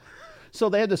didn't know. So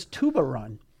they had this tuba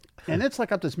run. And it's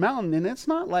like up this mountain. And it's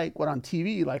not like what on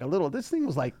TV, like this thing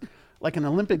was like an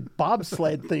Olympic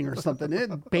bobsled thing or something. It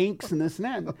had banks and this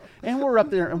and that. And we're up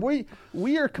there and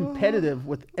we are competitive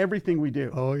with everything we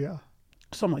do. Oh, yeah.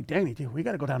 So I'm like, Danny, dude, we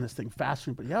got to go down this thing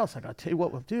faster than anybody else. Like, I'll tell you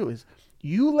what we'll do is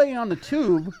you lay on the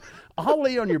tube, I'll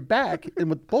lay on your back, and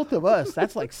with both of us,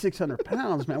 that's like 600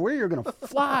 pounds, man. We're going to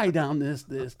fly down this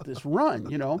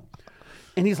run,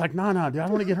 And he's like, no, dude, I don't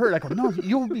want to get hurt. I go, no,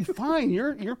 you'll be fine.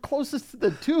 You're closest to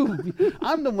the tube.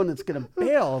 I'm the one that's going to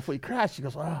bail if we crash. He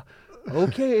goes,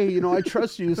 okay, I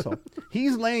trust you. So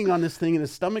he's laying on this thing and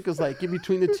his stomach is like in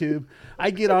between the tube. I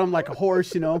get on him like a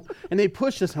horse, and they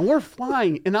push us and we're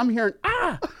flying and I'm hearing,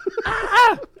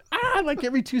 like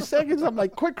every 2 seconds. I'm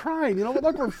like, quit crying,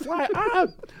 look, we're flying,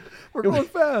 We're going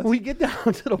fast. We get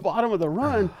down to the bottom of the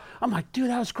run. I'm like, dude,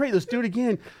 that was great. Let's do it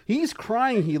again. He's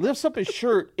crying. He lifts up his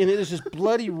shirt, and it is just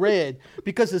bloody red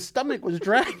because his stomach was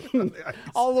dragging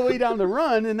all the way down the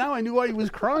run. And now I knew why he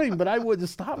was crying, but I wouldn't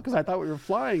stop because I thought we were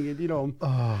flying. And,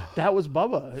 that was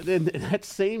Bubba. And that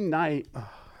same night,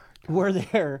 we're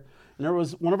there. And there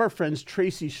was one of our friends,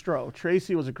 Tracy Stroh.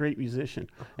 Tracy was a great musician.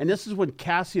 And this is when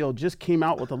Casio just came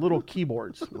out with the little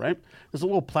keyboards, right? There's a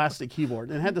little plastic keyboard.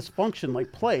 And it had this function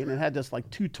like play. And it had this like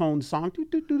two-tone song.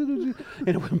 And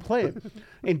it would play it.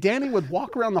 And Danny would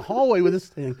walk around the hallway with this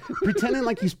thing, pretending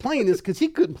like he's playing this because he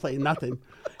couldn't play nothing.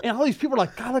 And all these people are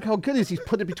like, God, look how good he is. He's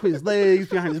putting it between his legs,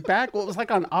 behind his back. Well, it was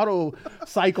like on auto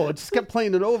cycle. It just kept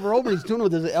playing it over and over. He's doing it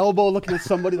with his elbow, looking at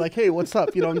somebody like, hey, what's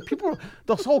up? And people,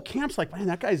 the whole camp's like, man,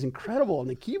 that guy's incredible on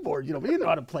the keyboard. We didn't know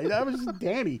how to play that. It was just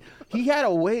Danny. He had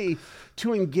a way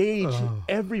to engage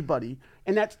everybody.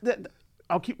 And that.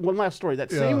 I'll keep one last story. That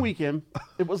same weekend,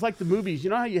 it was like the movies. You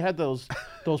know how you had those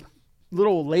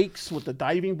little lakes with the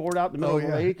diving board out in the middle of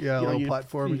the lake? Yeah, a little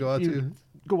platform you go out to.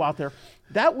 Go out there.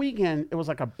 That weekend, it was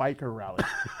like a biker rally.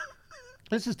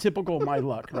 This is typical of my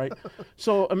luck, right?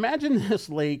 So imagine this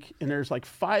lake, and there's like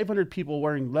 500 people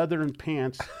wearing leather and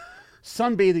pants,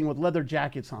 sunbathing with leather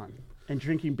jackets on, and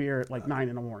drinking beer at like 9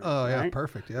 a.m. Oh, yeah, right?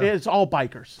 perfect, yeah. It's all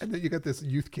bikers. And then you got this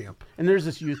youth camp. And there's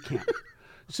this youth camp.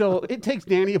 So it takes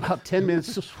Danny about 10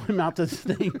 minutes to swim out this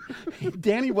thing.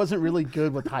 Danny wasn't really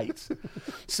good with heights.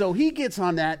 So he gets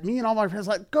on that. Me and all my friends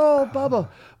like, go, Bubba.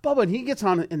 And he gets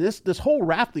on it. And this whole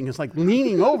rafting is like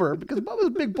leaning over because Bubba's a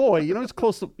big boy. He's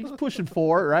he's pushing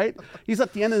 4, right? He's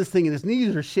at the end of this thing and his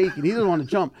knees are shaking. He doesn't want to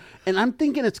jump. And I'm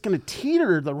thinking it's going to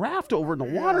teeter the raft over in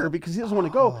the water because he doesn't want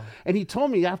to go. And he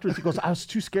told me afterwards, he goes, I was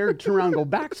too scared to turn around and go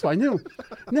back. So I knew.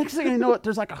 Next thing I know,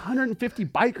 there's like 150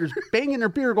 bikers banging their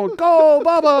beer going, go,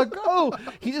 Bubba, go.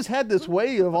 He just had this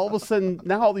way of all of a sudden,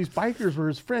 now all these bikers were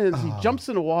his friends. He jumps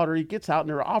in the water. He gets out and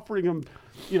they're offering him,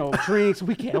 drinks.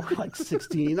 We're like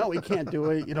 16. No, we can't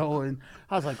do it, And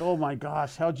I was like, oh my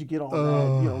gosh, how'd you get all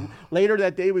that? Later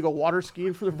that day, we go water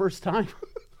skiing for the first time,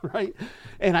 right?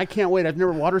 And I can't wait. I've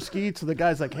never water skied. So the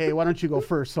guy's like, hey, why don't you go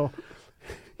first? So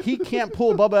he can't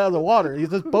pull Bubba out of the water.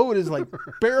 This boat is like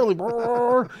barely,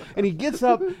 and he gets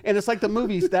up, and it's like the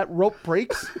movies. That rope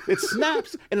breaks, it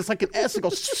snaps, and it's like an S. It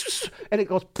goes, and it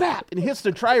goes, bap, and hits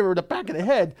the driver in the back of the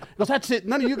head. He goes, that's it.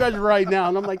 None of you guys are right now.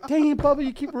 And I'm like, dang, Bubba,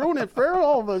 you keep ruining it for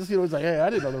all of us. He's like, hey,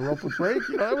 I didn't know the rope would break.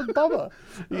 That was Bubba.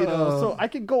 So I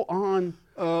could go on.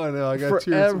 Oh, no, I got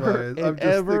tears in my eyes. I'm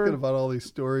just thinking about all these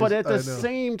stories. But at the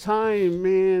same time,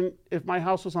 man, if my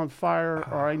house was on fire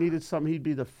or I needed something, he'd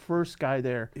be the first guy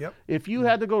there. Yep. If you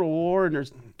had to go to war and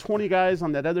there's 20 guys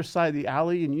on that other side of the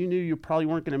alley and you knew you probably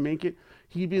weren't going to make it,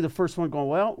 he'd be the first one going,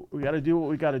 well, we got to do what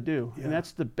we got to do. Yeah. And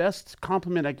that's the best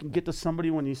compliment I can get to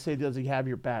somebody when you say, does he have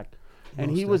your back?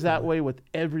 And he was that way with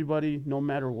everybody, no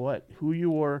matter what, who you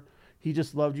were. He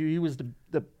just loved you. He was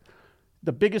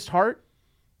the biggest heart.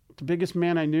 The biggest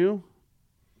man I knew,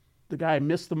 the guy I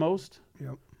missed the most.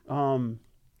 Yep.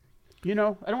 You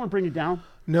know, I don't want to bring you down.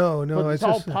 No, But it's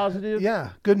all positive.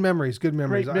 Yeah, good memories. Great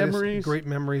memories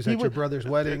He at your would- brother's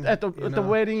wedding. At the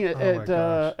wedding, Oh my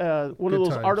gosh. one Good of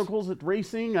those times. articles at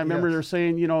racing, I remember Yes. they're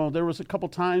saying, you know, there was a couple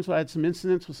times where I had some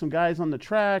incidents with some guys on the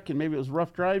track, and maybe it was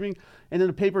rough driving. And then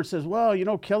the paper says, well, you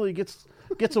know, Kelley gets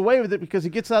away with it because he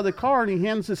gets out of the car and he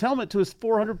hands his helmet to his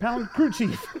 400-pound crew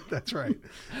chief. That's right.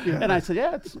 Yeah. And I said,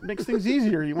 yeah, it makes things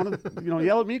easier. You want to,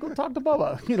 yell at me? Go talk to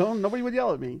Bubba. Nobody would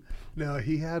yell at me. No,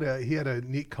 he had a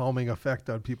neat calming effect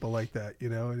on people like that.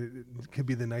 It could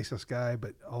be the nicest guy,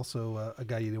 but also a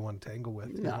guy you didn't want to tangle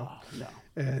with. you know? No.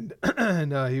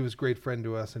 And he was a great friend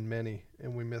to us and many,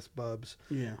 and we miss Bubs.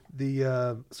 Yeah.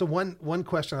 So one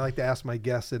question I like to ask my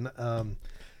guests, and I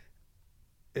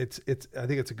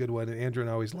think it's a good one, and Andrew and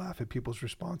I always laugh at people's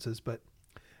responses, but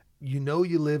you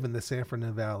live in the San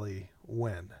Fernando Valley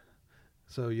when?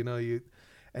 So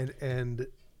and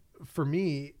for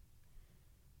me,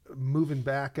 moving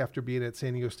back after being at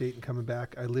San Diego State and coming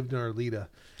back, I lived in Arleta,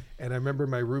 and I remember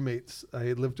my roommates. I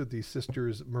had lived with these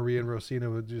sisters, Maria and Rosina,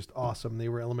 who were just awesome. They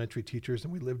were elementary teachers,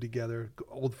 and we lived together,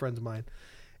 old friends of mine.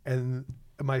 And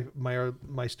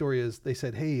my story is, they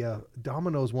said, hey,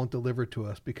 Domino's won't deliver to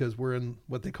us because we're in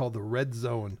what they call the red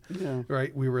zone,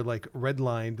 right? We were like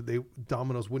redlined.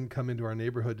 Domino's wouldn't come into our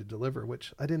neighborhood to deliver,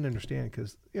 which I didn't understand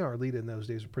because Arleta in those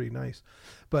days were pretty nice,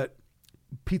 but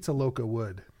Pizza Loca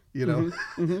would.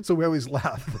 So we always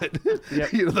laugh that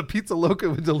the Pizza Loca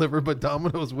would deliver, but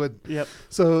Domino's would. Yep.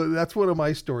 So that's one of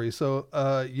my stories. So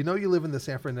you live in the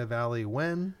San Fernando Valley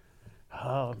when?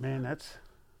 Oh man, that's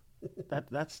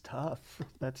tough.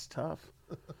 That's tough.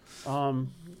 Oh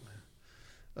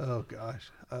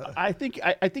gosh. I think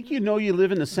you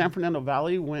live in the San Fernando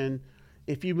Valley when,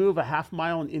 if you move a half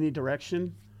mile in any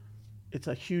direction, it's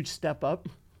a huge step up.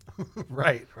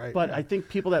 Right. But I think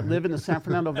people that live in the San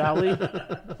Fernando Valley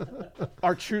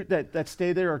are true, that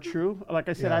stay there are true. Like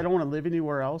I said, I don't want to live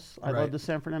anywhere else. I love the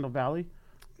San Fernando Valley.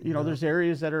 There's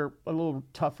areas that are a little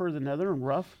tougher than other and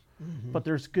rough, but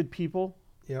there's good people.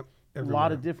 Yep. Everywhere. A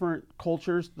lot of different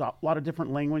cultures, a lot of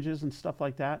different languages and stuff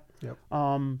like that. Yep.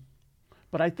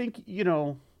 But I think,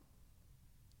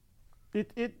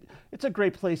 it's a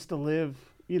great place to live.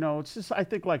 It's just, I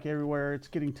think like everywhere, it's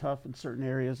getting tough in certain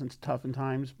areas and it's tough in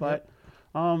times. But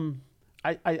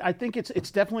I think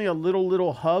it's definitely a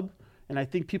little hub. And I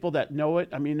think people that know it,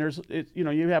 I mean,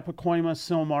 you have Pacoima,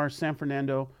 Silmar, San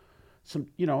Fernando, some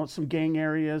gang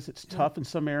areas. It's tough in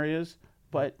some areas.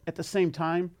 But at the same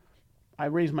time, I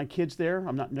raised my kids there.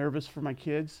 I'm not nervous for my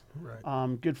kids.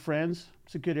 Right. Good friends.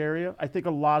 It's a good area. I think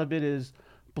a lot of it is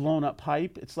blown up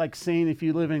hype. It's like saying if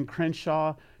you live in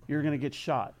Crenshaw, you're going to get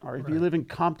shot. Or if you live in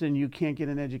Compton, you can't get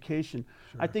an education.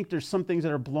 Sure. I think there's some things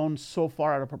that are blown so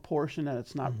far out of proportion that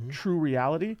it's not true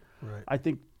reality. Right. I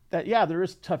think that, there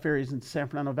is tough areas in San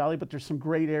Fernando Valley, but there's some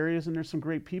great areas and there's some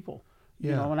great people.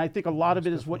 And I think a lot of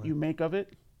it is what you make of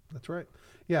it. That's right.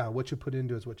 Yeah, what you put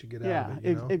into is what you get out of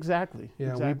it. Exactly.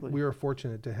 Yeah, exactly. we were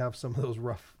fortunate to have some of those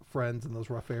rough friends in those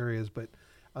rough areas, but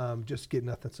just get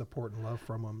nothing support and love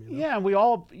from them. Yeah, we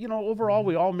all, overall,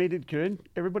 we all made it good.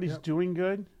 Everybody's doing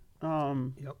good.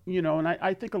 And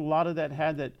I think a lot of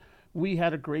that we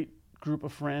had a great group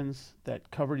of friends that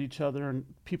covered each other and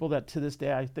people that to this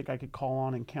day I think I could call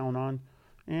on and count on.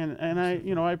 And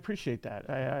I appreciate that.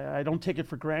 I don't take it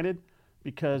for granted.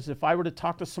 Because if I were to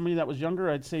talk to somebody that was younger,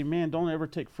 I'd say, man, don't ever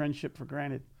take friendship for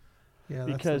granted. Yeah,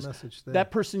 because that's the message there. That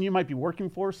person you might be working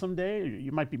for someday, or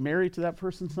you might be married to that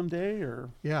person someday, or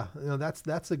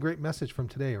that's a great message from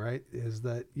today, right? Is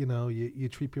that you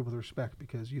treat people with respect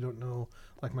because you don't know,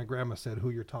 like my grandma said,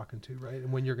 who you're talking to, right?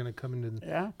 And when you're going to come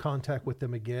into contact with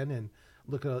them again, and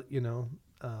look at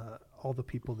all the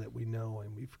people that we know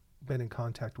and we've been in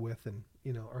contact with, and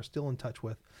are still in touch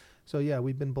with. So yeah,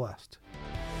 we've been blessed.